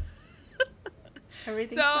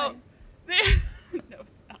 Everything's fine. No,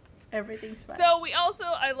 it's not. Everything's fine. So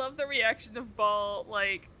I love the reaction of Ball,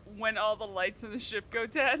 like, when all the lights in the ship go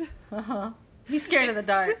dead. He's scared of the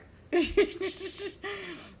dark.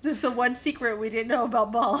 This is the one secret we didn't know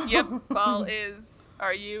about Ball. Yep, Ball is.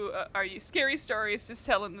 Are you scary stories just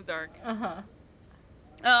tell in the dark?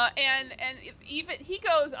 And even he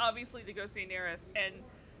goes obviously to go see Nereus, and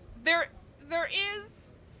there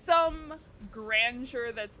is some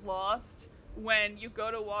grandeur that's lost when you go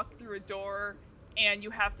to walk through a door and you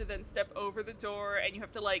have to then step over the door and you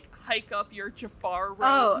have to like hike up your Jafar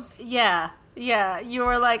robes. Oh, yeah. Yeah, you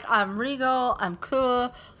were like, I'm regal, I'm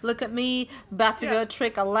cool, look at me, about to go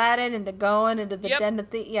trick Aladdin into going into the den of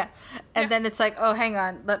the... Yeah. And then it's like, oh, hang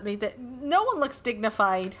on, no one looks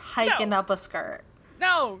dignified hiking up a skirt.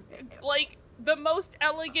 No, like, the most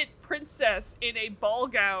elegant princess in a ball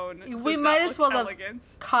gown. We might as well have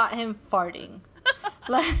caught him farting.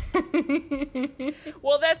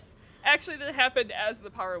 Well, that's... Actually, that happened as the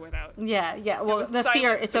power went out. Yeah. Well, it's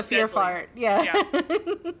a fear fart. Yeah.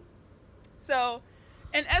 So,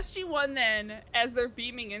 and SG-1 then, as they're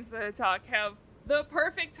beaming into the Hatak, have the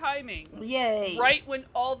perfect timing. Yay. Right when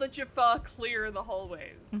all the Jaffa clear the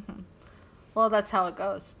hallways. Well, that's how it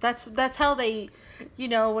goes. That's how they,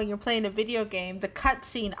 when you're playing a video game, the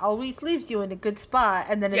cutscene always leaves you in a good spot,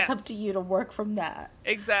 and then it's up to you to work from that.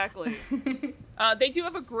 Exactly. They do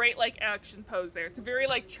have a great, action pose there. It's a very,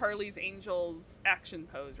 Charlie's Angels action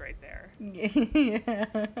pose right there.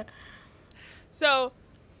 Yeah. So,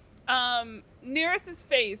 Nereus's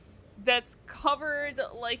face that's covered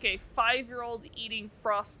like a 5-year-old eating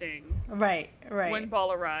frosting. Right. When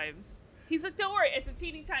Ball arrives. He's like, don't worry, it's a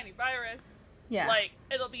teeny tiny virus. Yeah. Like,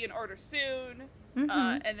 it'll be in order soon.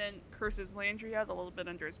 Mhm. And then curses Landry out a little bit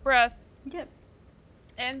under his breath. Yep.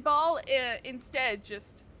 And Ball instead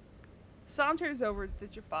just saunters over to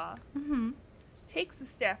Jaffa, takes the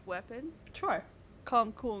staff weapon, Sure.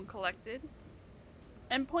 calm, cool, and collected,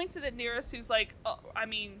 and points it at Nereus, who's like, oh, I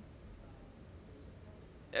mean,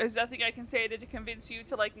 there's nothing I can say to convince you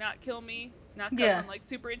to, like, not kill me, not because I'm, like,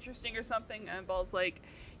 super interesting or something. And Ball's like,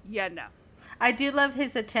 yeah, no. I do love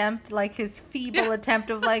his attempt, like his feeble attempt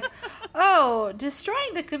of like, oh,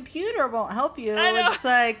 destroying the computer won't help you. I know. It's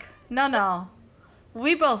like, no.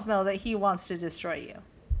 We both know that he wants to destroy you.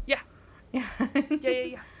 Yeah. Yeah.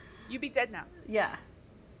 Yeah. You be dead now. Yeah.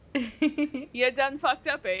 You done fucked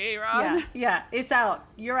up, Ron? Yeah. It's out.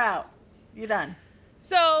 You're out. You're done.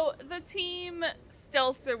 So the team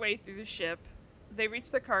stealths their way through the ship. They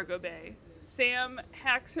reach the cargo bay. Sam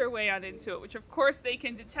hacks her way on into it, which of course they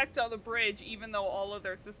can detect on the bridge even though all of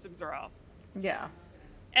their systems are off. Yeah.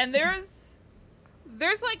 And there's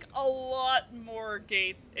like a lot more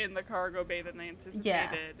gates in the cargo bay than they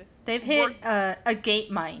anticipated. Yeah. They've hit a gate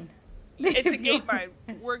mine. It's a gate mine.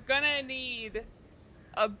 We're gonna need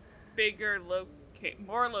a bigger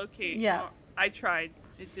more locate. Yeah. I tried.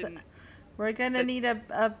 It didn't. We're gonna need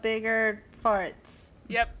a bigger farts.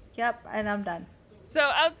 Yep. And I'm done. So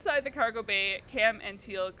outside the cargo bay, Cam and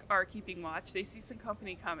Teal'c are keeping watch. They see some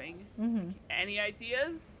company coming. Mm-hmm. Any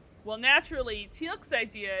ideas? Well, naturally, Teal'c's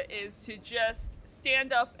idea is to just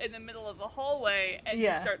stand up in the middle of the hallway and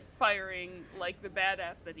just start firing like the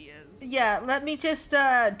badass that he is. Yeah, let me just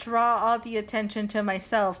draw all the attention to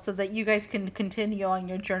myself so that you guys can continue on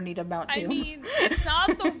your journey to Mount Doom. I mean, it's not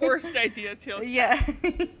the worst idea, Teal'c. Yeah.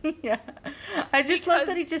 Yeah. I just love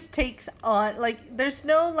that he just takes on, like, there's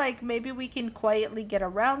no, like, maybe we can quietly get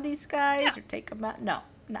around these guys or take them out. No.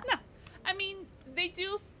 I mean, they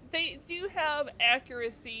do have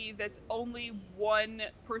accuracy that's only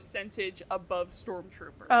 1% above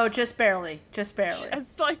Stormtrooper. Oh, just barely. It's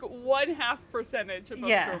like 0.5% above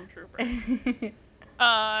Stormtrooper.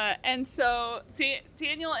 And so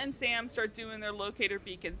Daniel and Sam start doing their locator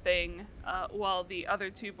beacon thing while the other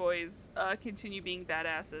two boys continue being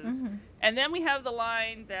badasses. Mm-hmm. And then we have the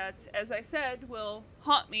line that, as I said, will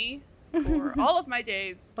haunt me for all of my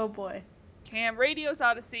days. Oh boy. Cam radios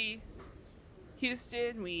Odyssey.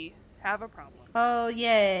 Houston, we have a problem. Oh,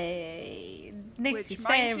 yay. Nixie's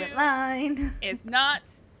favorite line. Is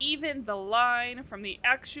not even the line from the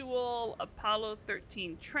actual Apollo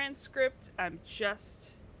 13 transcript. I'm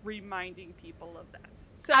just reminding people of that.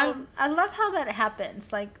 So I love how that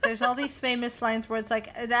happens. Like, there's all these famous lines where it's like,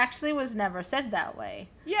 it actually was never said that way.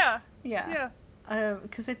 Yeah.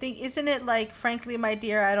 Because I think, isn't it like, frankly, my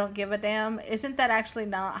dear, I don't give a damn? Isn't that actually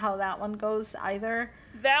not how that one goes either?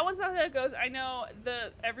 That one's not how it goes. I know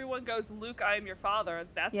everyone goes, Luke, I am your father.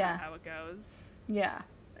 That's not how it goes. Yeah.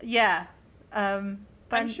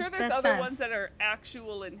 I'm sure there's other ones that are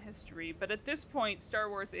actual in history, but at this point, Star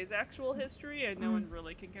Wars is actual history, and no one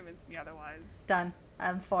really can convince me otherwise. Done.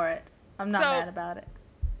 I'm for it. I'm not mad about it.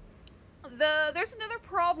 There's another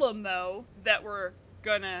problem, though, that we're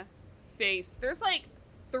gonna face. There's like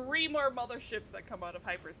 3 more motherships that come out of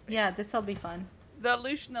hyperspace. Yeah, this'll be fun. The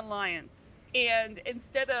Aleutian Alliance. And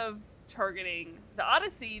instead of targeting the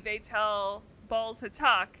Odyssey, they tell Ball's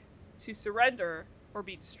Hatak to surrender or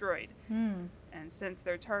be destroyed. And since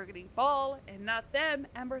they're targeting Ball and not them,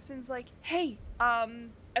 Emerson's like, hey,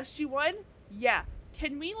 SG-1? Yeah.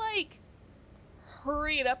 Can we, like,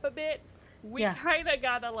 hurry it up a bit? We kind of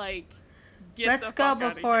gotta, like, get Let's the fuck go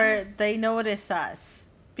out before of here. they notice us.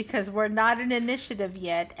 Because we're not an initiative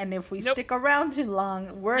yet, and if we stick around too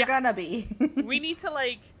long, we're gonna be. We need to,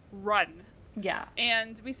 like, run. Yeah.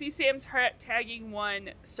 And we see Sam tagging one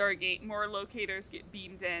Stargate. More locators get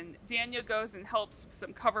beamed in. Daniel goes and helps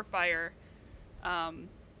some cover fire. Cover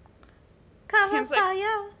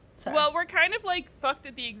fire. Like, well, we're kind of like fucked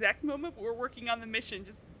at the exact moment, but we're working on the mission.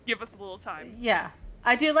 Just give us a little time. Yeah.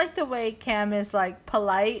 I do like the way Cam is like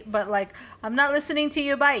polite, but like, I'm not listening to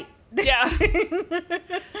you, bite. Yeah.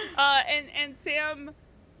 And Sam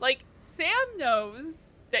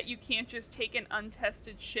knows that you can't just take an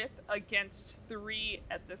untested ship against 3,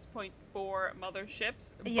 at this point 4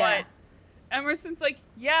 motherships. Yeah. But Emerson's like,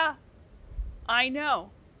 yeah, I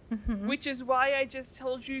know. Mm-hmm. Which is why I just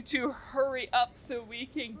told you to hurry up so we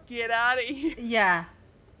can get out of here. Yeah.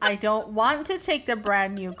 I don't want to take the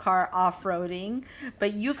brand new car off-roading,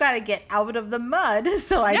 but you got to get out of the mud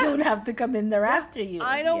so I don't have to come in there after you.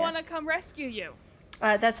 I don't want to come rescue you.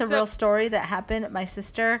 That's a real story that happened. My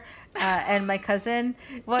sister and my cousin.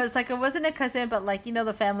 Well, it's like it wasn't a cousin, but like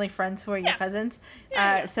the family friends who are your cousins.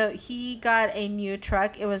 So he got a new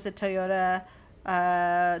truck. It was a Toyota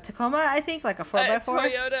Tacoma, I think, like a 4x4.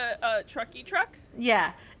 Toyota trucky truck.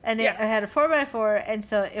 Yeah, and it had a 4x4, and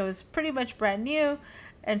so it was pretty much brand new.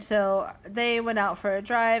 And so they went out for a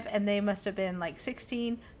drive, and they must have been like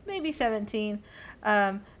 16, maybe 17.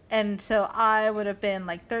 And so I would have been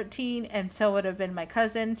like 13, and so would have been my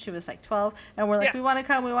cousin. She was like 12. And we're like, we want to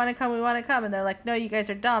come, we want to come, we want to come. And they're like, no, you guys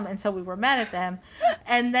are dumb. And so we were mad at them.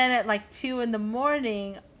 And then at like 2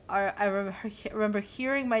 a.m, I remember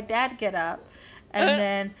hearing my dad get up. And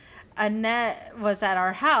then Annette was at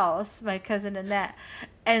our house, my cousin Annette.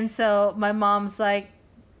 And so my mom's like,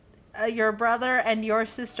 your brother and your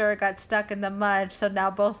sister got stuck in the mud, so now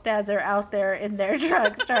both dads are out there in their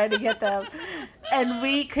trucks trying to get them. And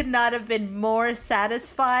we could not have been more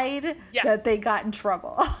satisfied that they got in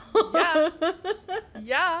trouble.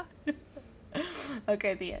 Yeah.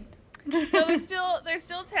 Okay, the end. So they're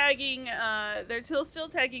still tagging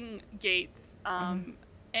gates.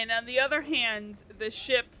 And on the other hand, the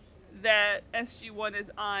ship that SG-1 is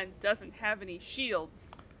on doesn't have any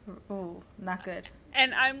shields. Ooh, not good.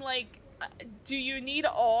 And I'm like, do you need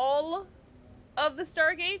all of the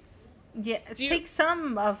Stargates? Yeah, take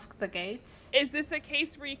some of the gates. Is this a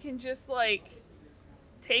case where you can just, like,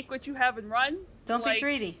 take what you have and run? Don't be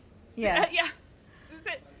greedy. Yeah. Yeah. Is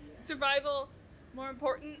it survival more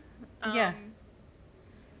important? Yeah.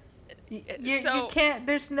 You can't,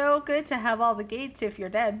 there's no good to have all the gates if you're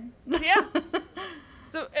dead. Yeah.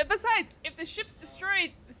 So, besides, if the ship's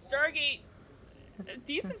destroyed, the Stargate, a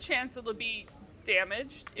decent chance it'll be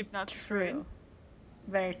damaged, if not destroyed. True.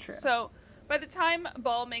 Very true. So, by the time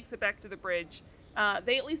Ball makes it back to the bridge,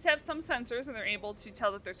 they at least have some sensors, and they're able to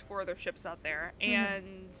tell that there's 4 other ships out there.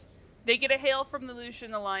 And they get a hail from the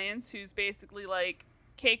Lucian Alliance, who's basically like,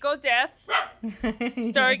 Keiko death,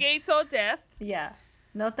 Stargates all death. Yeah.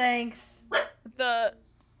 No thanks.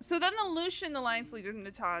 So then the Lucian Alliance leader,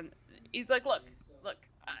 Natan, he's like, look,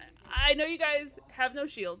 I know you guys have no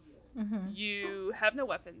shields. You have no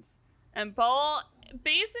weapons. And Ball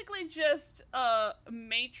basically just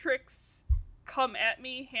Matrix come at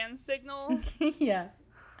me hand signal. Yeah.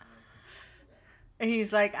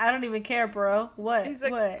 He's like, I don't even care, bro. What? He's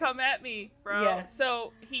like, what? Come at me, bro. Yeah.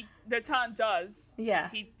 So Natan does. Yeah.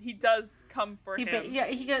 He does come for him.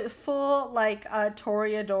 He got full like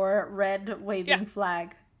Toreador red waving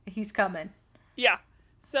flag. He's coming. Yeah.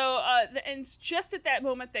 So and it's just at that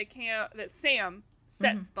moment that Sam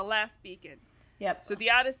sets the last beacon. Yep. So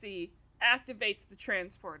the Odyssey activates the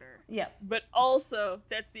transporter. Yep. But also,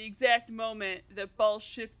 that's the exact moment that Ball's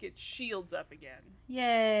ship gets shields up again.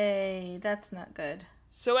 Yay. That's not good.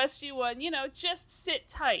 So SG-1, just sit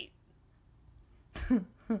tight.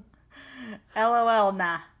 LOL,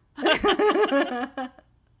 nah.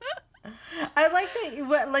 I like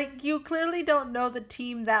that, like, you clearly don't know the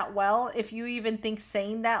team that well if you even think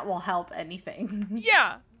saying that will help anything.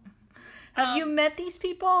 Yeah. Have you met these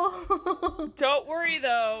people? Don't worry,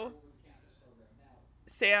 though.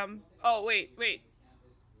 Sam. Oh, wait.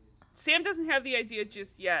 Sam doesn't have the idea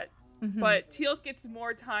just yet. But Teal'c gets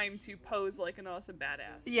more time to pose like an awesome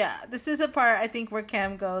badass. Yeah, this is a part, I think, where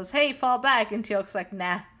Cam goes, hey, fall back. And Teal'c's like,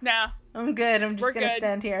 nah. I'm good. I'm just going to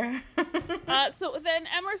stand here. So then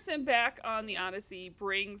Emerson back on the Odyssey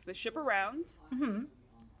brings the ship around.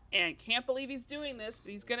 And can't believe he's doing this,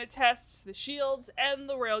 but he's going to test the shields and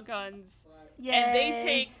the railguns. Yay. And they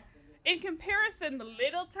take, in comparison, the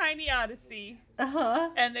little tiny Odyssey.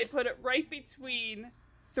 And they put it right between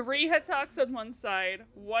 3 Hattaks on one side,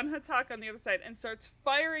 1 Hattak on the other side, and starts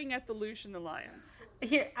firing at the Lucian Alliance.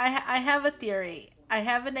 Here, I have a theory. I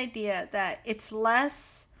have an idea that it's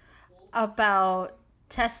less about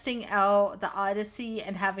testing out the Odyssey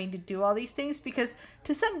and having to do all these things, because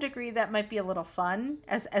to some degree that might be a little fun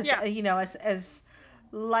as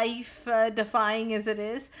life defying as it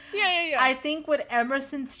is. Yeah. I think what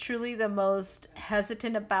Emerson's truly the most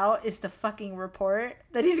hesitant about is the fucking report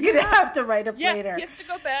that he's gonna have to write up later. He has to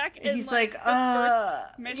go back and he's like the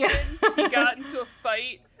first mission he got into a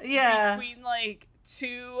fight between like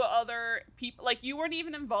 2 other people. Like, you weren't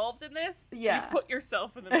even involved in this. You put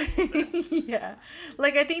yourself in the middle of this. Yeah.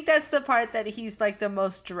 Like, I think that's the part that he's like the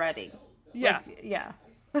most dreading. Yeah. Like, yeah.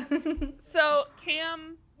 So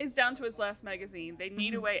Cam is down to his last magazine. They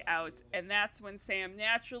need a way out, and that's when Sam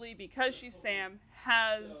naturally, because she's Sam,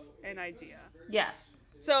 has an idea. Yeah.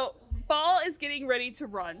 So Ball is getting ready to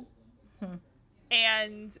run,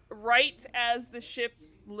 and right as the ship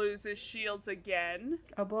loses shields again,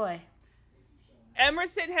 oh boy,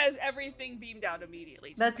 Emerson has everything beamed out immediately.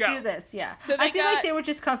 Just Let's go. do this, yeah. So I feel like they were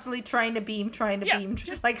just constantly trying to beam,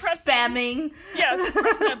 just like pressing. spamming. Yeah, just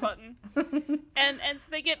press that button. And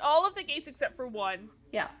so they get all of the gates except for one.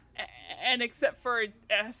 Yeah. And except for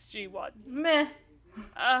SG-1. Meh.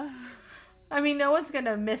 Uh, I mean, no one's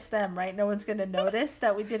gonna miss them, right? No one's gonna notice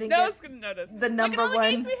that we didn't no get one's going to notice. the number Look at all one.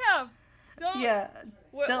 the gates we have. Don't, Yeah.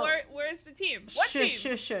 Don't. Where's the team? What team?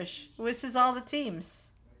 Shush. This is all the teams.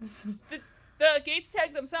 The gates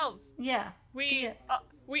tag themselves. Yeah. We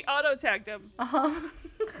auto tagged them. Uh-huh.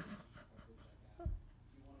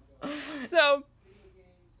 So,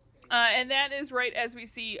 and that is right as we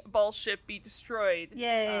see Ball's ship be destroyed.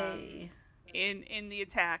 Yay. In the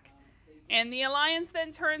attack. And the Alliance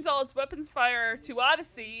then turns all its weapons fire to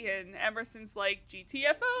Odyssey, and Emerson's like,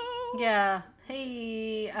 GTFO! Yeah.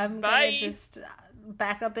 Hey, I'm Bye. gonna just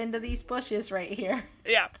back up into these bushes right here.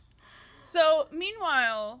 Yeah. So,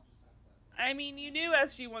 meanwhile, I mean, you knew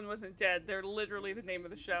SG-1 wasn't dead. They're literally the name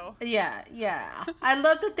of the show. Yeah. I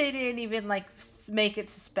love that they didn't even, like, make it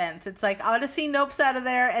suspense. It's like Odyssey nopes out of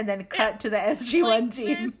there and then cut to the SG-1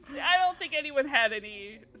 team. I don't think anyone had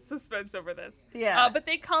any suspense over this. Yeah. But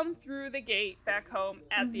they come through the gate back home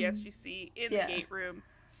at the SGC in the Yeah. gate room.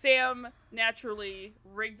 Sam naturally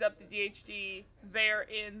rigged up the DHD there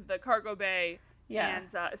in the cargo bay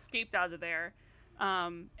and escaped out of there.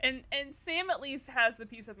 And Sam at least has the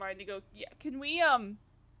peace of mind to go, yeah, can we,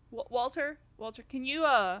 Walter, can you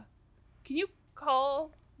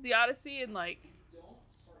call the Odyssey and, like,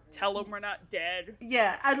 tell them we're not dead?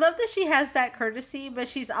 Yeah, I love that she has that courtesy, but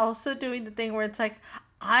she's also doing the thing where it's like,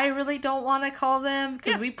 I really don't want to call them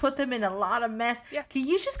because we put them in a lot of mess. Yeah. Can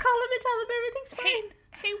you just call them and tell them everything's fine?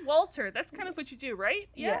 Hey, Walter, that's kind of what you do, right?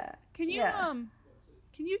 Yeah. Can you,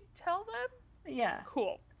 can you tell them? Yeah.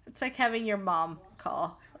 Cool. It's like having your mom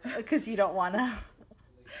call because you don't want to.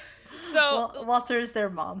 So Walter is their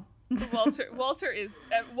mom. Walter is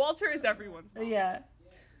everyone's mom. Yeah.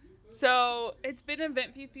 So it's been an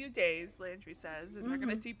eventful few days, Landry says, and they're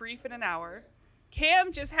gonna debrief in an hour.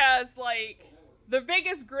 Cam just has like the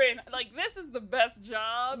biggest grin. Like, this is the best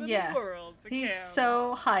job in the world. He's Cam.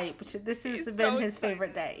 so hyped. This has He's been so his excited.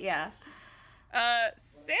 favorite day. Yeah.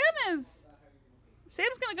 Sam's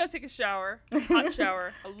gonna go take a shower, hot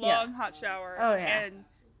shower, a long hot shower. Oh, yeah. And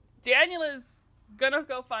Daniel is gonna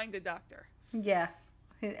go find a doctor. Yeah.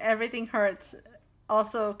 Everything hurts.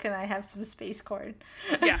 Also, can I have some space corn?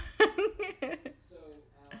 Yeah.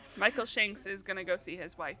 Michael Shanks is gonna go see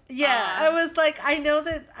his wife. Yeah, I was like, I know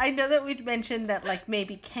that we'd mentioned that, like,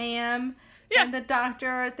 maybe Cam and the doctor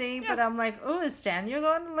are a thing, but I'm like, oh, is Daniel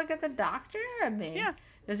going to look at the doctor? I mean,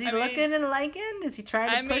 is he looking and liking? Is he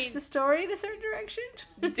trying to push the story in a certain direction?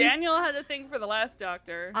 Daniel had a thing for the last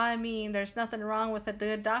doctor. I mean, there's nothing wrong with a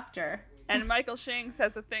good doctor. And Michael Shanks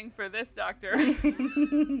has a thing for this doctor.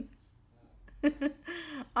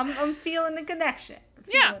 I'm feeling the connection.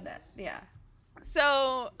 Yeah.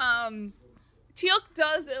 So, Teal'c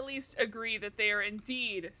does at least agree that they are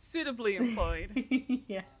indeed suitably employed.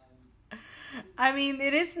 Yeah. I mean,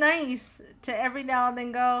 it is nice to every now and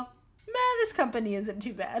then go, man, this company isn't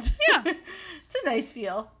too bad. Yeah. It's a nice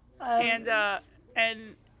feel. And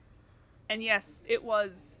yes, it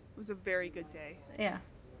was a very good day. Yeah.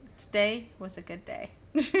 Today was a good day.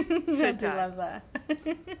 I do love that.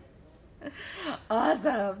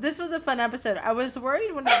 Awesome. This was a fun episode. I was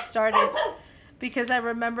worried when it started because I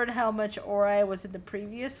remembered how much Ori was in the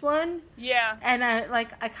previous one. Yeah. And I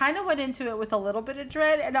kind of went into it with a little bit of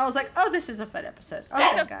dread, and I was like, oh, this is a fun episode. Oh,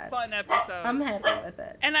 it's my a God. fun episode. I'm happy with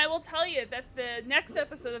it. And I will tell you that the next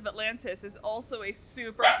episode of Atlantis is also a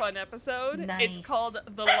super fun episode. Nice. It's called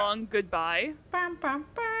The Long Goodbye. Bum, bum,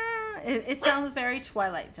 bum. It sounds very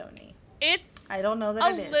Twilight Zone-y. It's I don't know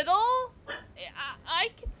that it is. a little. I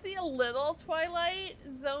can see a little Twilight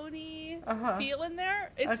Zone-y feel in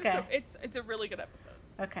there. It's Okay. It's a really good episode.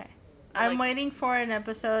 Okay. I I'm like waiting for an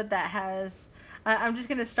episode that has... I'm just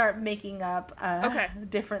going to start making up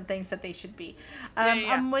different things that they should be.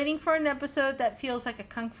 I'm waiting for an episode that feels like a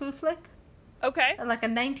kung fu flick. Okay. Like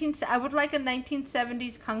I would like a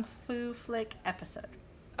 1970s kung fu flick episode.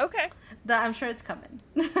 Okay. I'm sure it's coming.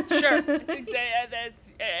 Sure.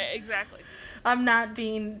 That's exactly. I'm not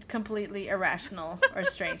being completely irrational or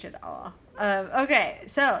strange at all. Okay,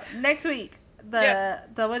 so next week, the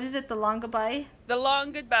what is it? The Long Goodbye? The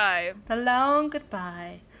Long Goodbye. The Long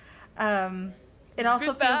Goodbye. It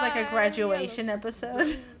also feels like a graduation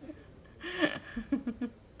episode.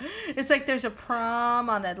 It's like there's a prom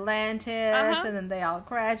on Atlantis, and then they all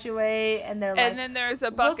graduate, and they're like, and then there's a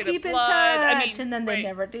bucket we'll keep of blood. in touch, and then they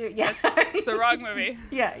never do. Yeah, it's the wrong movie.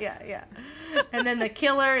 Yeah. And then the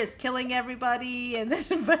killer is killing everybody, and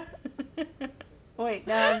then Wait,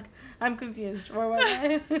 now I'm confused. Where was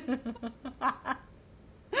I?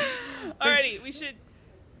 Alrighty, we should.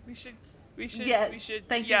 Yes.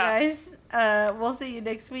 Thank you guys. We'll see you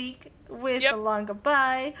next week with the long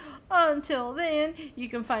goodbye. Until then, you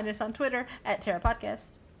can find us on Twitter at Terra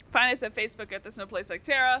Podcast. Find us at Facebook at There's No Place Like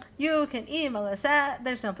Terra. You can email us at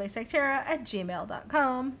There's No Place Like Terra at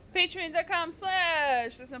gmail.com.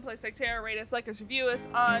 Patreon.com/There's No Place Like Terra. Rate us, like us, review us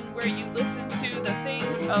on where you listen to the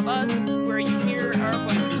things of us, where you hear our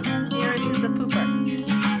voices. Eris is a pooper.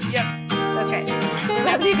 Yep. Okay.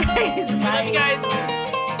 Love you guys. Bye. Love you guys.